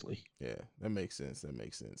 obviously. Yeah, that makes sense.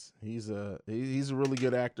 He's a really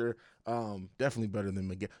good actor. Definitely better than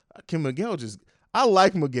Miguel. I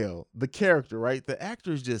like Miguel, the character, right? The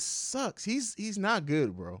actor just sucks. He's not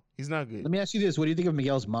good, bro. He's not good. Let me ask you this: what do you think of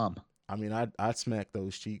Miguel's mom? I mean, I'd smack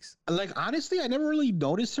those cheeks. Like honestly, I never really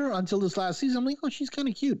noticed her until this last season. I'm like, oh, she's kind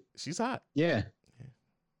of cute. She's hot. Yeah,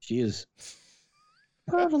 she is.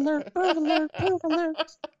 Perv alert.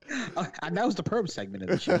 And that was the perv segment of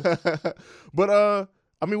the show. But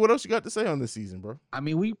I mean, what else you got to say on this season, bro? I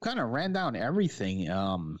mean, we kind of ran down everything.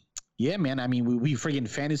 Yeah, man. I mean, we friggin'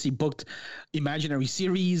 fantasy booked Imaginary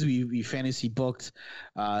Series. We fantasy booked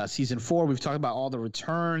season 4. We've talked about all the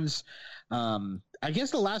returns. I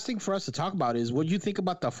guess the last thing for us to talk about is what you think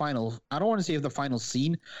about the final. I don't want to say the final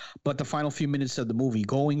scene, but the final few minutes of the movie,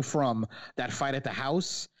 going from that fight at the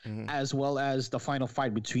house, as well as the final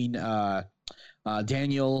fight between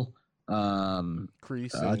Daniel,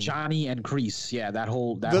 Kreese, Johnny, and Kreese. Yeah, that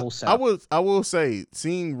whole set. I will say,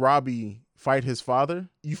 seeing Robbie fight his father,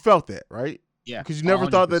 you felt that, right? Yeah, because you never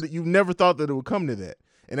thought that it would come to that.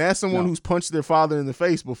 And as someone who's punched their father in the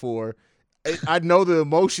face before, I know the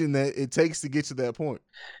emotion that it takes to get to that point.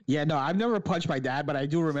 Yeah, no, I've never punched my dad, but I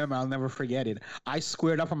do remember. I'll never forget it. I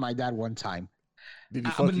squared up on my dad one time. Did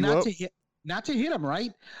he fuck you up? Not to hit him,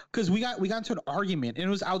 right? Because we got into an argument, and it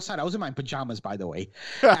was outside. I was in my pajamas, by the way,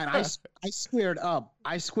 and I squared up.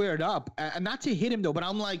 And not to hit him though, but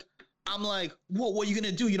I'm like, what are you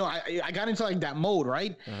gonna do? You know, I got into like that mode,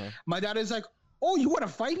 right? My dad is like, oh, you want to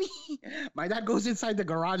fight me? My dad goes inside the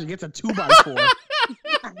garage and gets a 2x4.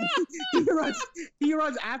 he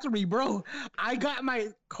runs after me, bro. I got my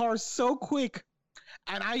car so quick,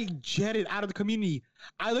 and I jetted out of the community.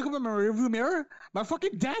 I look up in my rearview mirror. My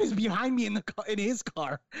fucking dad is behind me in his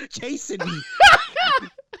car, chasing me.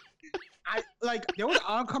 There was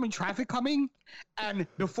oncoming traffic coming, and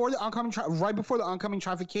right before the oncoming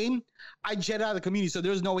traffic came, I jetted out of the community, so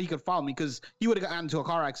there was no way he could follow me because he would have gotten into a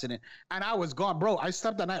car accident, and I was gone, bro. I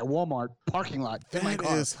slept that night at Walmart parking lot. That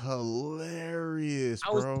is hilarious,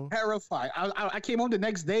 bro. I was terrified. I came home the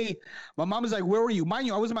next day. My mom was like, "Where were you?" Mind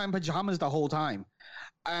you, I was in my pajamas the whole time,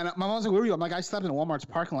 and my mom was like, "Where were you?" I'm like, "I slept in Walmart's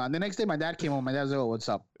parking lot." And the next day, my dad came home. My dad was like, "Oh, what's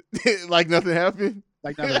up?" Like nothing happened.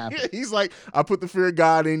 Like nothing happened. He's like, I put the fear of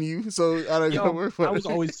God in you, so I don't know. I was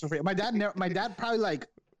always afraid. My dad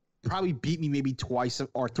probably beat me maybe twice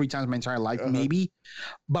or 3 times my entire life, maybe.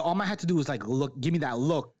 But all I had to do was like give me that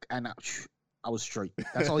look, and I was straight.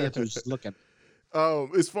 That's all you have to do is just look at me.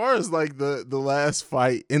 As far as like the last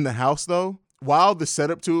fight in the house though, while the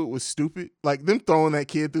setup to it was stupid, like them throwing that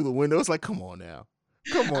kid through the window, it's like, come on now,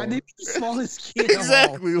 come on. And they the smallest kid.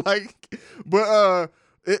 Exactly, like, but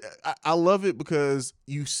I love it because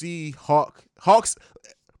you see Hawk is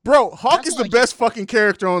the best fucking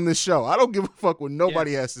character on this show. I don't give a fuck what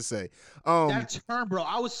nobody has to say. That turn, bro,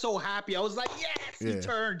 I was so happy. I was like, yes, he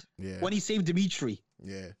turned when he saved Dimitri.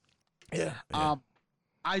 Yeah.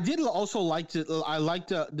 I did also like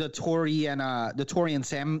the Tori and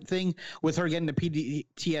Sam thing with her getting the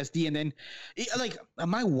PTSD, and then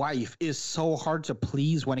my wife is so hard to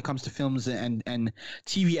please when it comes to films and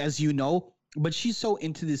TV, as you know. But she's so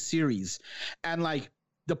into this series, and like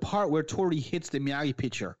the part where Tori hits the Miyagi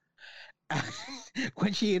pitcher,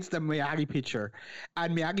 when she hits the Miyagi pitcher,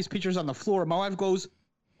 and Miyagi's pitcher's on the floor, my wife goes,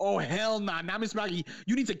 oh hell nah, now Miss Maggie,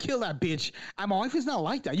 you need to kill that bitch. And my wife is not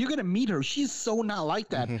like that. You're gonna meet her. She's so not like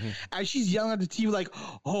that. And she's yelling at the TV like,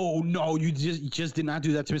 oh no, you just did not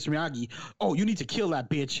do that to Mr. Miyagi. Oh, you need to kill that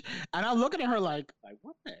bitch. And I'm looking at her like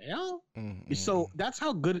what the hell? So that's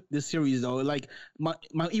how good this series is, though. Like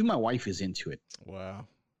even my wife is into it. Wow.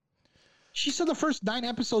 She saw the first 9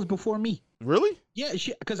 episodes before me. Really? Yeah,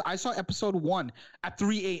 because I saw episode 1 at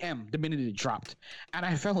 3 a.m. the minute it dropped, and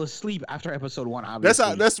I fell asleep after episode 1.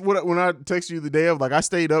 Obviously, that's what when I texted you the day of, like I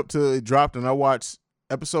stayed up till it dropped and I watched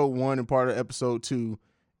episode 1 and part of episode 2.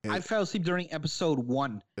 I fell asleep during episode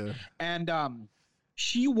 1, and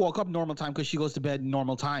she woke up normal time because she goes to bed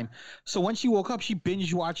normal time. So when she woke up, she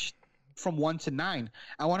binge watched from 1 to 9.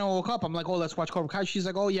 And when I woke up, I'm like, oh, let's watch Cobra Kai. She's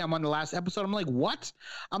like, oh yeah, I'm on the last episode. I'm like, what?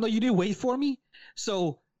 I'm like, you didn't wait for me?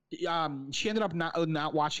 So she ended up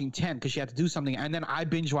not watching 10 because she had to do something. And then I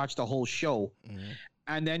binge watched the whole show.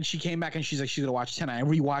 And then she came back and she's like, she's gonna watch 10. I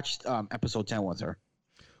rewatched episode 10 with her.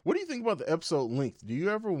 What do you think about the episode length? Do you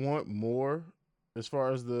ever want more as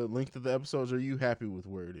far as the length of the episodes? Or are you happy with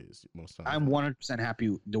where it is most times? I'm 100%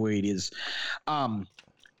 happy the way it is.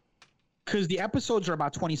 Because the episodes are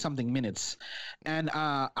about 20 something minutes, and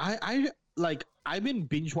I've been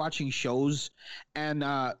binge watching shows, and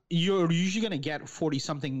you're usually gonna get 40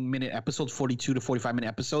 something minute episodes, 42 to 45 minute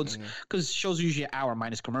episodes, because shows are usually an hour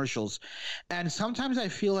minus commercials, and sometimes I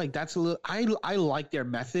feel like that's a little. I like their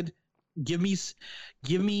method. Give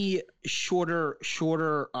me shorter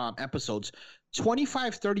episodes.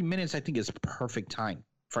 25, 30 minutes I think is perfect time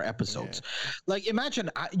for episodes. Like imagine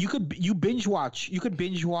you could binge watch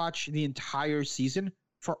the entire season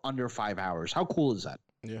for under 5 hours. How cool is that?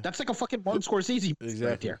 Yeah. That's like a fucking Martin Scorsese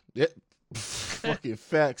right there. Yeah. Fucking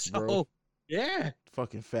facts, bro. So, yeah.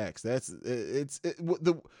 Fucking facts.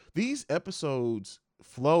 These episodes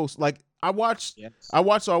flows like I watched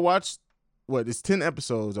what, it's 10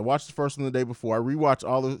 episodes. I watched the first one the day before. I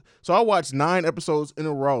rewatched so I watched 9 episodes in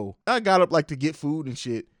a row. I got up like to get food and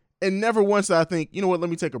shit. And never once did I think, you know what, let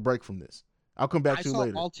me take a break from this. I'll come back to it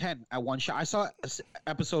later. I saw all 10 at one shot. I saw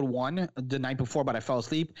episode 1 the night before, but I fell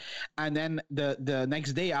asleep. And then the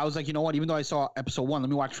next day, I was like, you know what, even though I saw episode 1, let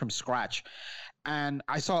me watch from scratch. And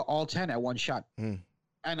I saw all 10 at one shot. And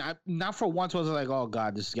I not for once was I like, oh,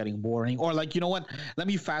 God, this is getting boring. Or like, you know what, let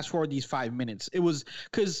me fast forward these 5 minutes. It was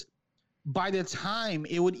because by the time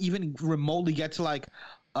it would even remotely get to like,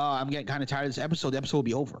 I'm getting kind of tired of this episode, the episode will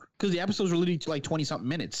be over. Because the episodes were literally like 20-something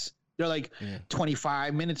minutes. They're like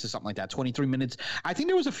 25 minutes or something like that, 23 minutes. I think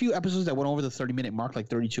there was a few episodes that went over the 30-minute mark, like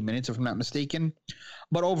 32 minutes, if I'm not mistaken.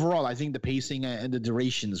 But overall, I think the pacing and the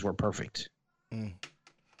durations were perfect.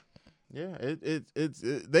 Yeah,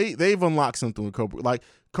 they've unlocked something with Cobra. Like,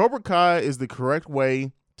 Cobra Kai is the correct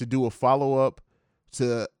way to do a follow-up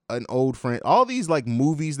to an old friend. All these, like,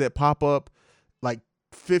 movies that pop up, like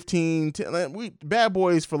 15, 10, Bad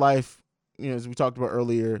Boys for Life, you know, as we talked about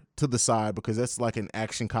earlier, to the side, because that's like an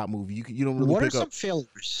action cop movie. You don't really What pick are up. some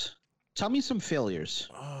failures? Tell me some failures.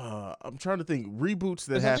 I'm trying to think. Reboots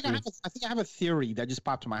that happen. I think I have a theory that just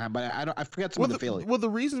popped in my head, but I forget some of the failures. Well, the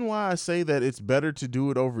reason why I say that it's better to do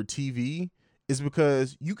it over TV is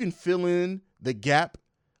because you can fill in the gap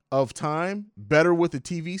of time better with a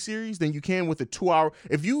TV series than you can with a 2-hour.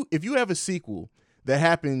 If you have a sequel that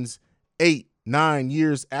happens 8-9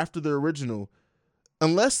 years after the original,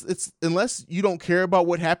 unless you don't care about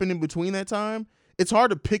what happened in between that time, it's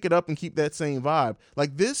hard to pick it up and keep that same vibe.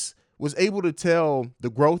 Like, this was able to tell the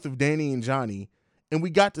growth of Danny and Johnny, and we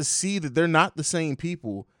got to see that they're not the same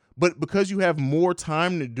people. But because you have more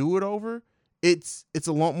time to do it over, it's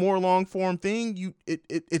a more long form thing.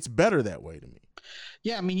 It's better that way to me.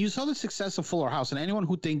 Yeah, I mean, you saw the success of Fuller House, and anyone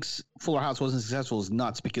who thinks Fuller House wasn't successful is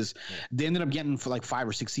nuts, because they ended up getting for like 5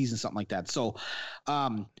 or 6 seasons, something like that. So,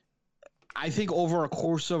 I think over a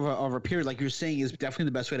course of a period, like you're saying, is definitely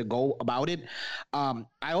the best way to go about it. I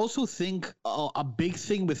also think a big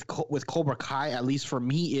thing with Cobra Kai, at least for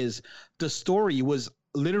me, is the story was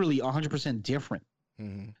literally 100% different.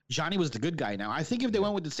 Johnny was the good guy now. I think if they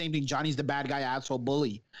went with the same thing, Johnny's the bad guy, asshole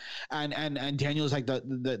bully, and Daniel's like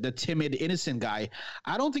the timid, innocent guy,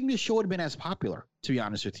 I don't think this show would have been as popular, to be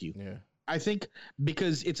honest with you. Yeah. I think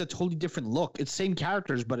because it's a totally different look. It's same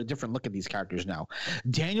characters, but a different look at these characters now.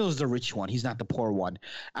 Daniel's the rich one. He's not the poor one.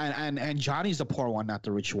 And Johnny's the poor one, not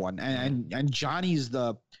the rich one. And Johnny's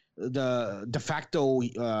the de facto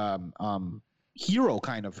hero,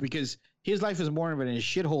 kind of, because his life is more of a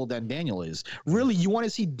shithole than Daniel is. Really, you want to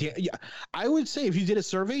see I would say if you did a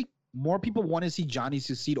survey, more people want to see Johnny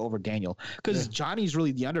succeed over Daniel, because Johnny's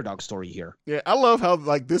really the underdog story here. Yeah, I love how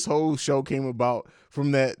like this whole show came about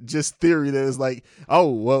from that just theory that is like, oh,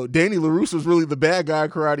 well, Danny LaRusse was really the bad guy,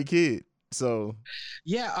 Karate Kid. So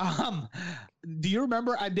yeah. Do you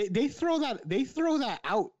remember? They throw that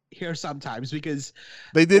out here sometimes because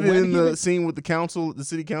they did it in the scene with the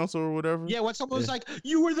city council or whatever. Yeah, when someone was like,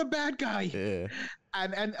 "You were the bad guy." Yeah.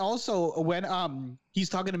 And also when he's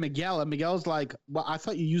talking to Miguel and Miguel's like, "Well, I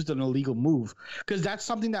thought you used an illegal move," because that's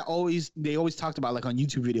something that they always talked about, like on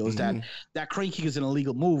YouTube videos, that crane kick is an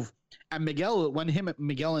illegal move. And Miguel, when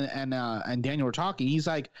Miguel and Daniel were talking, he's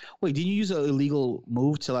like, "Wait, didn't you use an illegal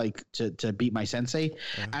move to beat my sensei?"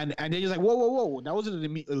 And Daniel's like, "Whoa, that wasn't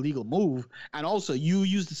an illegal move. And also, you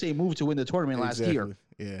used the same move to win the tournament last year."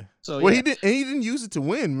 Yeah. So he didn't use it to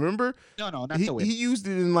win. Remember? No, not to win. He used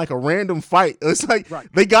it in like a random fight. It's like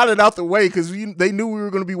they got it out the way because they knew we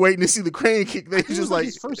were going to be waiting to see the crane kick. They just like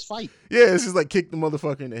his first fight. Yeah, it's just like kick the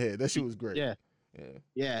motherfucker in the head. That shit was great.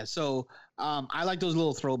 Yeah. So I like those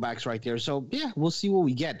little throwbacks right there. So yeah, we'll see what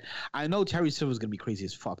we get. I know Terry Silver's gonna be crazy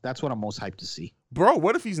as fuck. That's what I'm most hyped to see. Bro,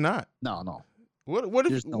 what if he's not? No. What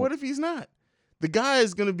if he's not? The guy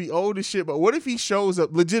is gonna be old as shit, but what if he shows up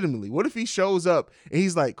legitimately? What if he shows up and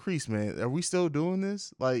he's like, Kreese, man, are we still doing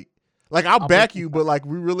this? Like I'll back you, but like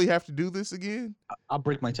we really have to do this again? I'll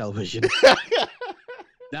break my television.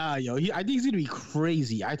 Nah, yo, I think he's gonna be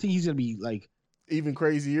crazy. I think he's gonna be like even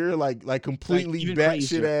crazier, like completely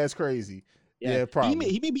batshit ass crazy. Yeah, probably.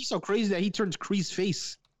 He may be so crazy that he turns Kreese's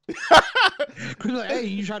face. Kreese's like, hey,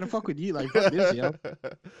 you trying to fuck with you? Like, fuck this, yo.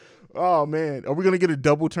 Oh man, are we gonna get a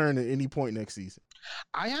double turn at any point next season?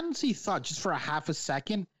 I honestly thought just for a half a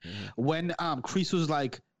second when Kreese was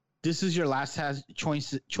like, "This is your last choice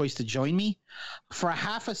to join me," for a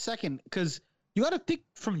half a second, because you got to think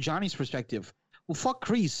from Johnny's perspective. Well, fuck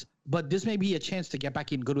Kreese, but this may be a chance to get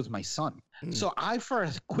back in good with my son. So I, for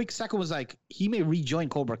a quick second, was like, he may rejoin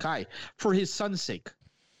Cobra Kai for his son's sake.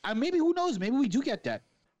 And maybe, who knows? Maybe we do get that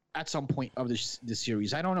at some point of this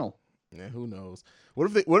series. I don't know. Yeah, who knows?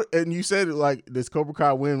 What if and you said like, does Cobra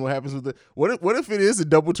Kai win? What happens with the what if it is a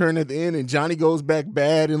double turn at the end and Johnny goes back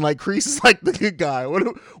bad and like Kreese is like the good guy? What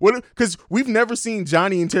if because we've never seen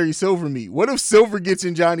Johnny and Terry Silver meet. What if Silver gets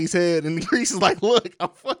in Johnny's head and Kreese is like, look,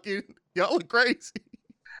 y'all look crazy.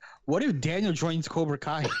 What if Daniel joins Cobra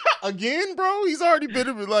Kai again, bro? He's already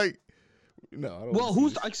been like. No, I don't. Well, who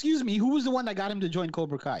was the one that got him to join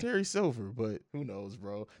Cobra Kai? Terry Silver, but who knows,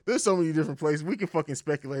 bro? There's so many different places. We can fucking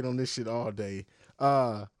speculate on this shit all day.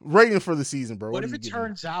 Rating for the season, bro. What if it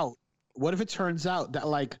turns out that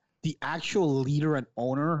like the actual leader and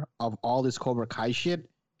owner of all this Cobra Kai shit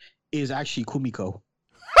is actually Kumiko?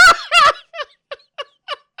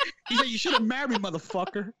 He said, "You should have married me,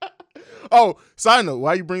 motherfucker." Oh, side note,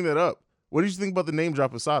 why you bring that up? What did you think about the name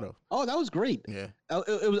drop of Sato? Oh, that was great. Yeah,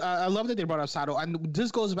 it was. I love that they brought up Sato, and this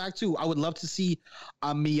goes back to I would love to see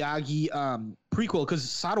a Miyagi prequel because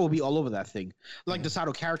Sato will be all over that thing, like the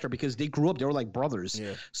Sato character, because they grew up, they were like brothers.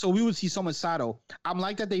 Yeah. So we would see so much Sato. I'm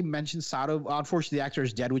like that they mentioned Sato. Unfortunately, the actor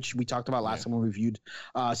is dead, which we talked about last time we reviewed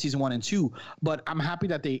season 1 and 2. But I'm happy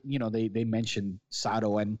that they mentioned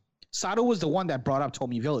Sato, and Sato was the one that brought up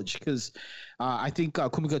Tomi Village because I think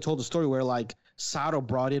Kumiko told the story where like Sato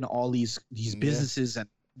brought in all these businesses and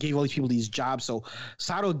gave all these people these jobs. So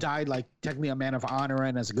Sato died like technically a man of honor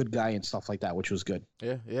and as a good guy and stuff like that, which was good.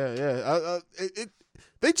 Yeah.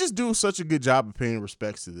 They just do such a good job of paying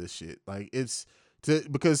respects to this shit. Like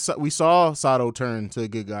because we saw Sato turn to a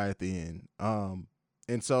good guy at the end.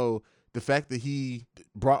 And so the fact that he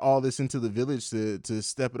brought all this into the village to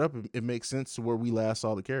step it up, it makes sense to where we last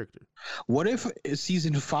saw the character. What if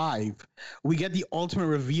season 5 we get the ultimate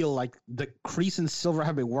reveal, like the Kreese and Silver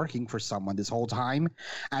have been working for someone this whole time,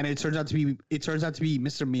 and it turns out to be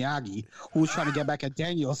Mr. Miyagi, who was trying to get back at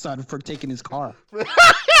Daniel's son for taking his car.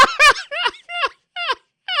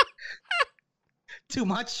 Too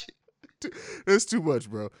much? That's too much,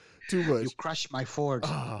 bro. Too much. You crushed my Ford.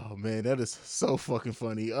 Oh man, that is so fucking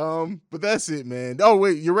funny. But that's it, man. Oh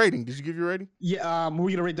wait, your rating? Did you give your rating? Yeah. Were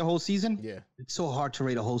we gonna rate the whole season? Yeah. It's so hard to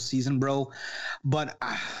rate a whole season, bro. But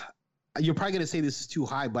you're probably gonna say this is too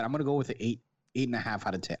high, but I'm gonna go with an 8.5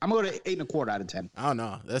 out of 10. I'm gonna go to 8.25 out of 10. I don't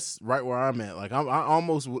know. That's right where I'm at. Like I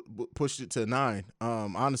almost pushed it to 9.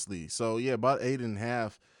 Honestly. So yeah, about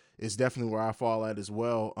 8.5 is definitely where I fall at as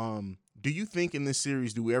well. Do you think in this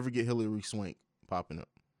series do we ever get Hilary Swank popping up?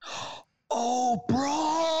 Oh,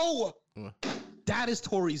 bro! That is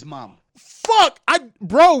Tori's mom. Fuck! I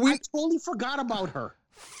totally forgot about her.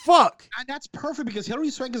 Fuck! And that's perfect because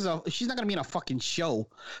Hilary Swank she's not gonna be in a fucking show,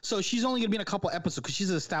 so she's only gonna be in a couple episodes because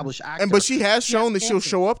she's an established actor. But she has shown that she'll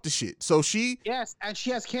show up to shit. So yes, and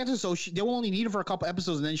she has cancer, so they will only need her for a couple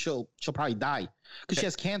episodes, and then she'll probably die because she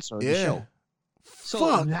has cancer in the show.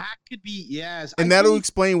 So that could be and that'll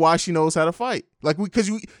explain why she knows how to fight. Like because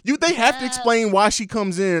they have to explain why she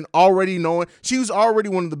comes in already knowing she was already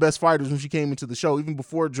one of the best fighters when she came into the show, even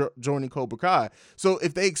before joining Cobra Kai. So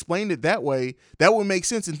if they explained it that way, that would make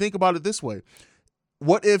sense. And think about it this way: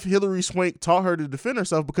 what if Hilary Swank taught her to defend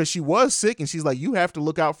herself because she was sick, and she's like, "You have to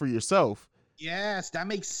look out for yourself." Yes, that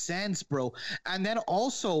makes sense, bro. And then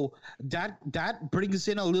also that brings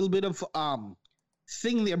in a little bit of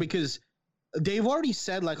thing there because they've already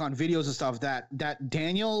said like on videos and stuff that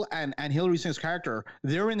Daniel and Hilary Swank's character,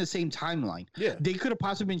 they're in the same timeline. Yeah. They could have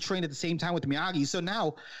possibly been trained at the same time with Miyagi. So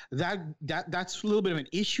now that's a little bit of an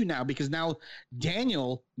issue now because now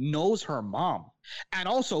Daniel knows her mom. And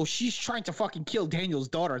also she's trying to fucking kill Daniel's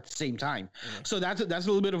daughter at the same time. Mm-hmm. So that's a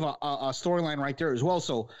little bit of a storyline right there as well.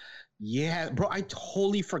 So yeah, bro, I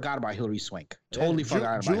totally forgot about Hilary Swank. Totally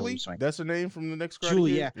forgot about Hilary Swank. That's her name from the next Karate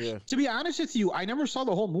Julie, Kid? yeah. To be honest with you, I never saw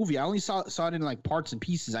the whole movie. I only saw it in like parts and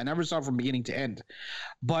pieces. I never saw it from beginning to end.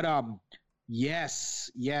 But yes,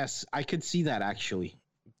 I could see that actually.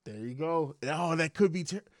 There you go. Oh, that could be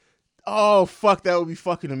oh, fuck, that would be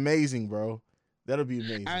fucking amazing, bro. That'll be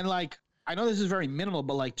amazing. And like I know this is very minimal,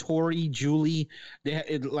 but like Tori, Julie,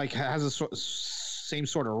 it like has a same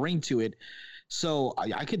sort of ring to it. So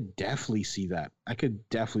I could definitely see that. I could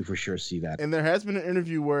definitely for sure see that. And there has been an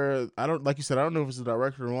interview where like you said, I don't know if it's the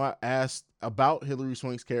director or not, asked about Hilary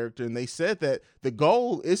Swank's character, and they said that the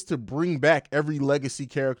goal is to bring back every legacy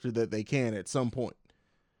character that they can at some point.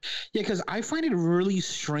 Yeah, because I find it really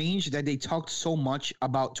strange that they talked so much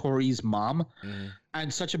about Tori's mom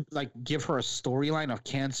and such a give her a storyline of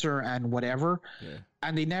cancer and whatever,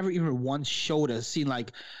 and they never even once showed a scene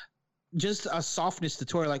like. Just a softness to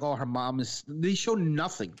Tori, like, oh, her mom is. They show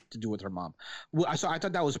nothing to do with her mom. So I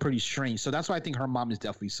thought that was pretty strange. So that's why I think her mom is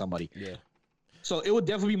definitely somebody. Yeah. So it would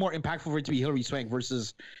definitely be more impactful for it to be Hilary Swank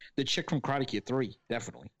versus the chick from Karate Kid 3.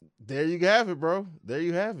 Definitely. There you have it, bro. There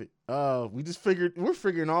you have it. We're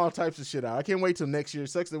figuring all types of shit out. I can't wait till next year. It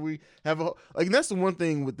sucks that we have and that's the one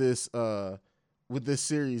thing with this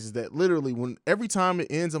series is that literally every time it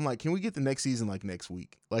ends, I'm like, can we get the next season like next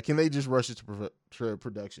week? Like, can they just rush it to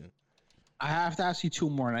production? I have to ask you two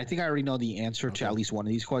more, and I think I already know the answer to at least one of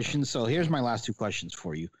these questions. So here's my last two questions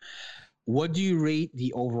for you. What do you rate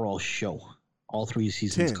the overall show? All 3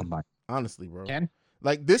 seasons 10, combined. Honestly, bro. 10?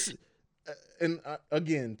 Like this, and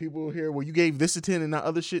again, people will hear, well, you gave this a 10 and not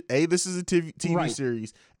other shit. This is a TV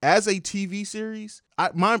series. As a TV series,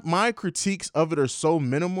 my critiques of it are so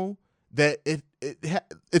minimal that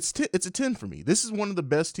it's a 10 for me. This is one of the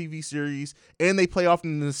best TV series, and they play off the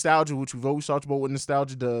nostalgia, which we've always talked about what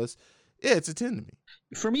nostalgia does. Yeah, it's a 10 to me.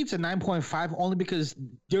 For me, it's a 9.5 only because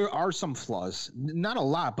there are some flaws. Not a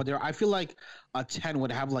lot, but I feel like a 10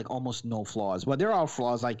 would have like almost no flaws. But there are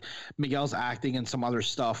flaws like Miguel's acting and some other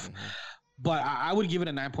stuff. Mm-hmm. But I would give it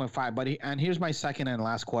a 9.5. And here's my second and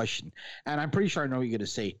last question. And I'm pretty sure I know what you're going to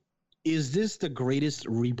say. Is this the greatest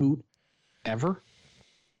reboot ever?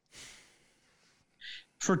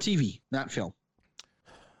 For TV, not film.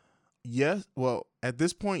 Yes. Well, at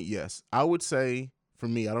this point, yes. I would say... For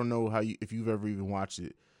me, I don't know if you've ever even watched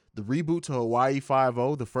it. The reboot to Hawaii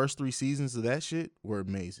Five-0, the first 3 seasons of that shit were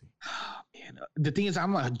amazing. Oh, man. The thing is, I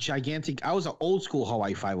was an old school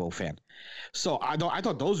Hawaii Five-0 fan, so I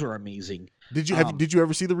thought those were amazing. Did you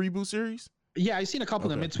ever see the reboot series? Yeah, I've seen a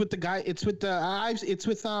couple of them. It's with the guy. It's with I've seen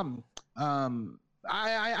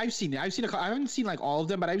it. I haven't seen like all of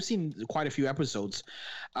them, but I've seen quite a few episodes.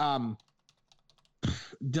 No,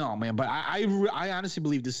 man, but I honestly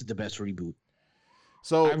believe this is the best reboot.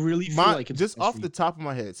 So I really feel like it's just off the top of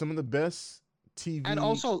my head, some of the best TV. And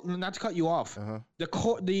also, not to cut you off, the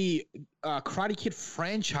Karate Kid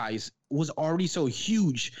franchise was already so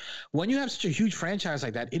huge. When you have such a huge franchise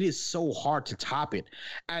like that, it is so hard to top it.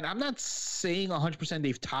 And I'm not saying 100%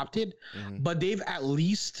 they've topped it, but they've at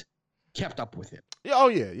least kept up with it. Yeah, oh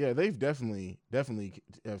yeah, they've definitely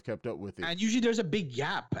have kept up with it. And usually there's a big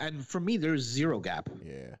gap, and for me, there's zero gap.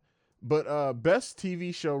 Yeah. But best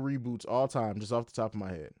TV show reboots all time, just off the top of my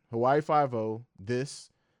head: Hawaii Five-0, the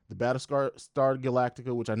Battlestar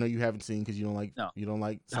Galactica, which I know you haven't seen because you don't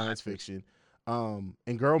like science fiction, and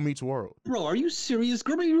Girl Meets World. Bro, are you serious?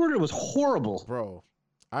 Girl Meets World was horrible. Bro,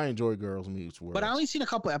 I enjoy Girl Meets World, but I only seen a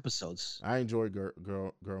couple episodes. I enjoy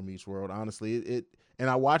Girl Meets World. Honestly, and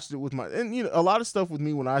I watched it with a lot of stuff with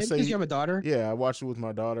me when Maybe because you have a daughter. Yeah, I watched it with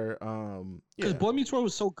my daughter. Because Boy Meets World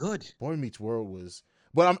was so good. Boy Meets World was.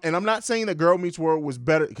 But I'm not saying that Girl Meets World was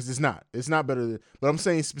better because it's not. It's not better. But I'm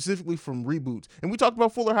saying specifically from reboots. And we talked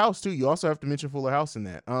about Fuller House too. You also have to mention Fuller House in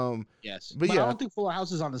that. Yes. But I don't think Fuller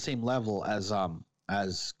House is on the same level as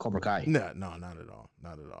as Cobra Kai. No, not at all.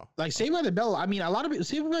 Not at all. Like Saved by the Bell, I mean, a lot of it.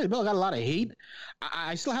 Saved by the Bell got a lot of hate.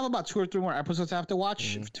 I still have about 2 or 3 more episodes I have to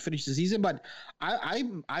watch to finish the season, but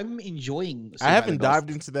I'm enjoying. I haven't dived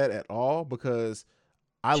into that at all because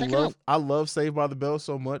I love Saved by the Bell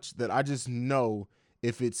so much that I just know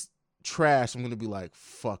if it's trash, I'm gonna be like,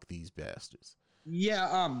 fuck these bastards.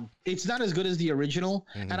 Yeah, it's not as good as the original,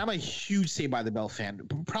 and I'm a huge Saved by the Bell fan.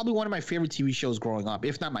 Probably one of my favorite TV shows growing up,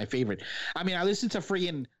 if not my favorite. I mean, I listen to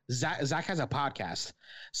freaking Zach. Zach has a podcast,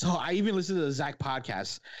 so I even listen to the Zach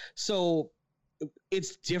podcast. So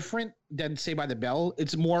it's different than Saved by the Bell.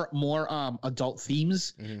 It's more adult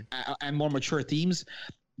themes and more mature themes.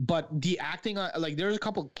 But the acting, like there's a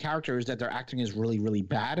couple characters that their acting is really, really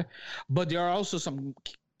bad, but there are also some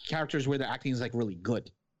characters where their acting is like really good.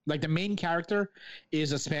 Like the main character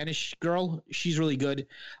is a Spanish girl. She's really good.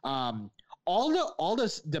 All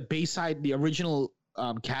the Bayside, the original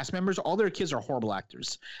cast members, all their kids are horrible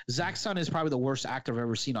actors. Zach's son is probably the worst actor I've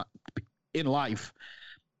ever seen in life.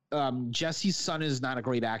 Jesse's son is not a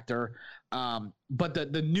great actor. But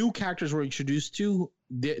the new characters we're introduced to,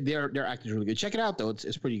 their acting is really good. Check it out though.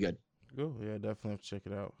 It's pretty good. Cool. Yeah, definitely have to check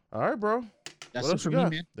it out. All right, bro. That's it for me,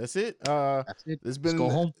 man. That's it. That's it. Let's go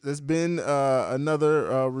home. There's been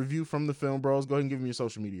another review from the Film Bros. Go ahead and give me your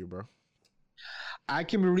social media, bro. I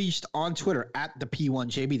can be reached on Twitter at the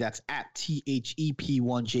P1JB. That's at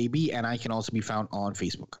THEP1JB, and I can also be found on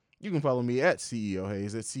Facebook. You can follow me at CEO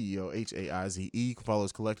Hayes, at CEO HAIZE. You can follow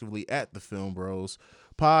us collectively at the Film Bros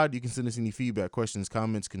Pod. You can send us any feedback, questions,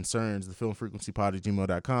 comments, concerns,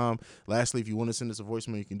 thefilmfrequencypod@gmail.com. Lastly, if you want to send us a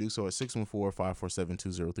voicemail, you can do so at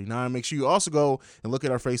 614-547-2039. Make sure you also go and look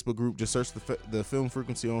at our Facebook group. Just search the Film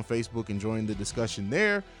Frequency on Facebook and join the discussion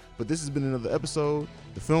there. But this has been another episode.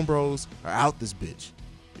 The Film Bros are out this bitch.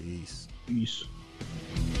 Peace. Peace.